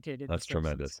represented in That's The Simpsons.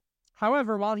 tremendous.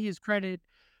 However, while he is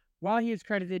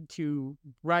credited to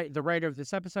write the writer of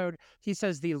this episode, he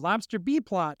says the Lobster B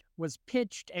plot was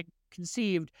pitched and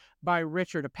conceived by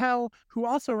Richard Appel, who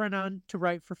also went on to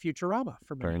write for Futurama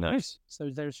for many Very years. nice. So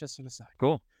there's just an aside.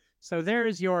 Cool. So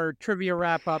there's your trivia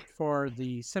wrap up for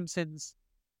The Simpsons.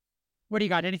 What do you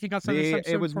got? Anything else on this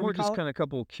episode? It was more just kind of a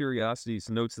couple curiosities,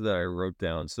 notes that I wrote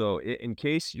down. So in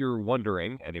case you're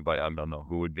wondering, anybody, I don't know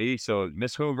who would be. So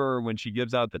Miss Hoover, when she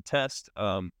gives out the test,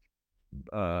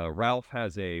 Ralph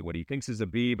has what he thinks is a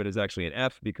B, but is actually an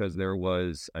F because there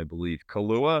was, I believe,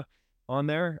 Kahlua on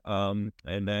there. And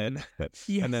then Yes.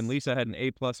 and then Lisa had an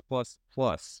A++++, 4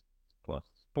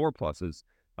 pluses.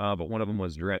 But one of them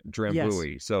was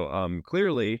Drambuie. Yes. So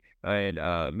clearly,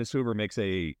 and Miss Hoover makes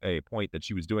a point that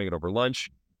she was doing it over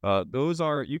lunch. Those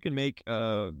are, you can make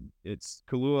it's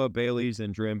Kahlua, Bailey's,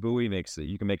 and Drambuie makes it.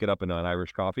 You can make it up in an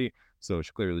Irish coffee. So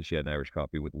clearly she had an Irish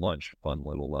coffee with lunch. Fun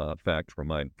little fact from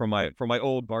my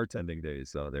old bartending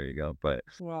days. So there you go. But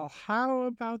well, how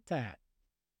about that?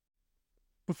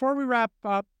 Before we wrap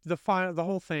up the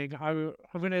whole thing,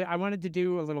 I wanted to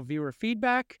do a little viewer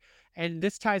feedback, and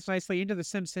this ties nicely into The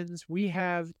Simpsons. We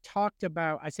have talked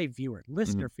about, I say viewer,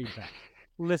 listener feedback.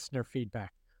 Listener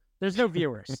feedback. There's no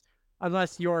viewers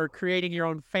unless you're creating your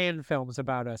own fan films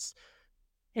about us.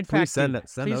 In fact,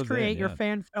 please create your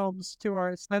fan films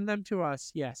send them to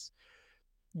us. Yes.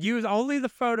 Use only the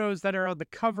photos that are on the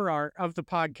cover art of the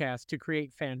podcast to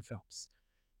create fan films.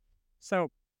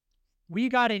 So we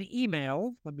got an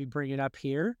email. Let me bring it up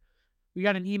here. We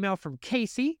got an email from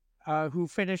Casey, who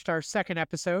finished our second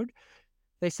episode.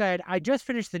 They said, I just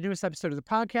finished the newest episode of the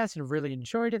podcast and have really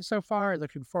enjoyed it so far.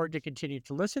 Looking forward to continue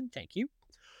to listen. Thank you.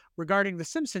 Regarding The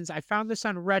Simpsons, I found this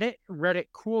on Reddit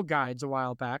Cool Guides a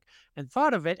while back, and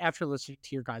thought of it after listening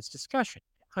to your guys' discussion.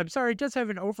 I'm sorry, it does have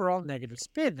an overall negative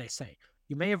spin, they say.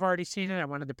 You may have already seen it. I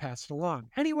wanted to pass it along.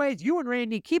 Anyways, you and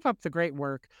Randy, keep up the great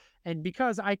work. And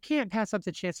because I can't pass up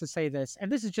the chance to say this, and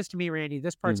this is just to me, Randy,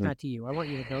 this part's not to you. I want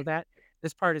you to know that.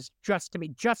 This part is just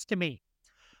to me.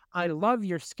 I love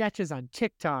your sketches on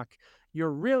TikTok.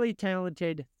 You're really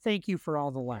talented. Thank you for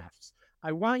all the laughs.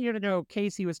 I want you to know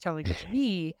Casey was telling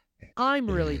me I'm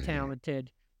really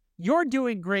talented. You're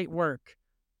doing great work,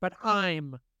 but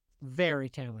I'm very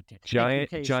talented.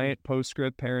 Giant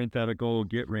postscript parenthetical.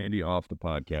 Get Randy off the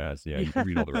podcast. Yeah, you can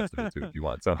read all the rest of it too if you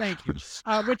want. So thank you.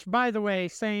 Which, by the way,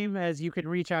 same as you can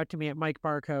reach out to me at Mike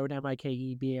Barcode,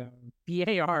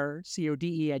 MikeBarcode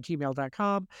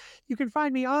 @gmail.com. You can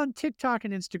find me on TikTok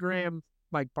and Instagram,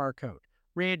 Mike Barcode.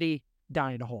 Randy,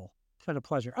 die in a hole. It's been a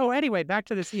pleasure. Oh, anyway, back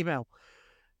to this email.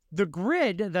 The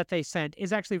grid that they sent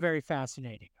is actually very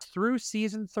fascinating. Through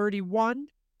season 31,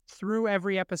 through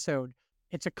every episode,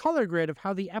 it's a color grid of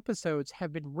how the episodes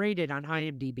have been rated on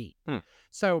IMDb.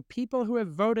 So people who have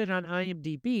voted on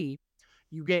IMDb,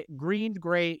 you get green,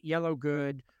 great, yellow,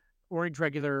 good, orange,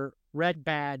 regular, red,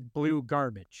 bad, blue,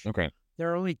 garbage. Okay.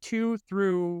 There are only 2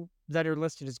 through that are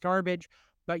listed as garbage,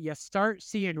 but you start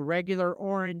seeing regular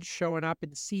orange showing up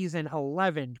in season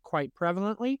 11 quite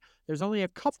prevalently. There's only a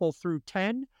couple through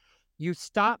 10. You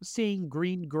stop seeing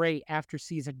green, gray after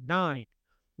season 9.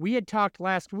 We had talked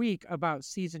last week about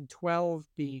season 12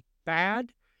 being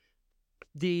bad.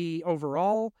 The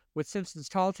overall, with Simpsons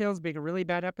Tall Tales being a really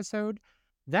bad episode,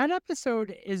 that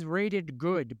episode is rated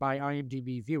good by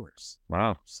IMDb viewers.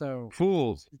 Wow. So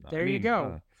fools. There you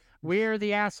go. We're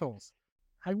the assholes.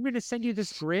 I'm going to send you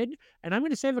this grid, and I'm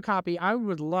going to save a copy. I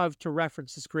would love to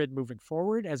reference this grid moving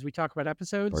forward as we talk about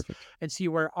episodes. Perfect. And see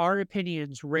where our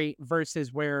opinions rate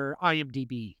versus where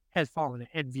IMDb has fallen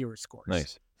and viewer scores.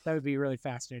 Nice. That would be really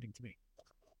fascinating to me.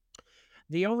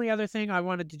 The only other thing I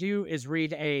wanted to do is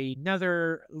read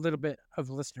another little bit of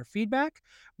listener feedback.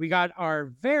 We got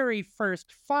our very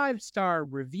first 5-star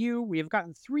review. We have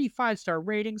gotten 3 5-star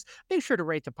ratings. Make sure to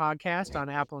rate the podcast on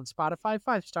Apple and Spotify.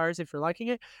 5 stars if you're liking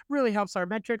it. Really helps our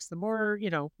metrics. The more,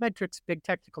 metrics, big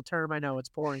technical term. I know it's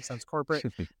boring, sounds corporate,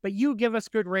 but you give us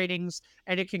good ratings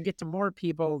and it can get to more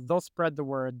people. They'll spread the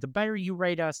word. The better you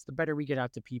rate us, the better we get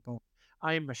out to people.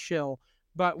 I am a shill.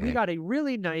 But we got a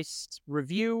really nice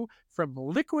review from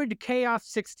Liquid Chaos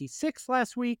 66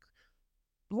 last week.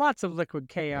 Lots of Liquid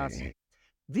Chaos.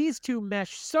 These two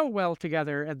mesh so well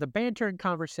together, and the banter and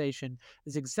conversation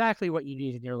is exactly what you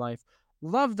need in your life.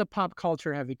 Love the pop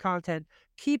culture heavy content.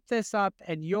 Keep this up,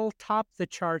 and you'll top the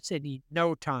charts in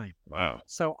no time. Wow.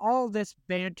 So all this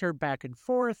banter back and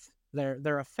forth.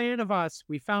 They're a fan of us.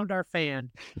 We found our fan.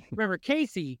 Remember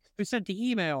Casey, who sent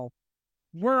the email.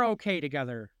 We're okay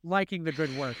together, liking the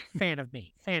good work. Fan of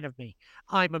me.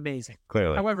 I'm amazing.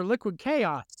 Clearly. However, Liquid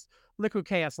Chaos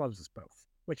loves us both,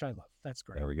 which I love. That's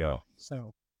great. There we go.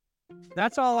 So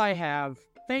that's all I have.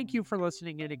 Thank you for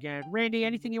listening in again. Randy,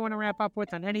 anything you want to wrap up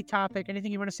with on any topic?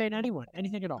 Anything you want to say to anyone?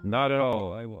 Anything at all? Not at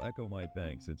all. I will echo my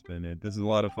thanks. This is a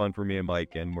lot of fun for me and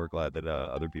Mike, and we're glad that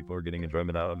other people are getting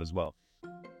enjoyment out of it as well.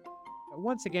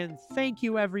 Once again, thank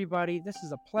you, everybody. This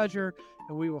is a pleasure,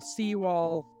 and we will see you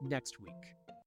all next week.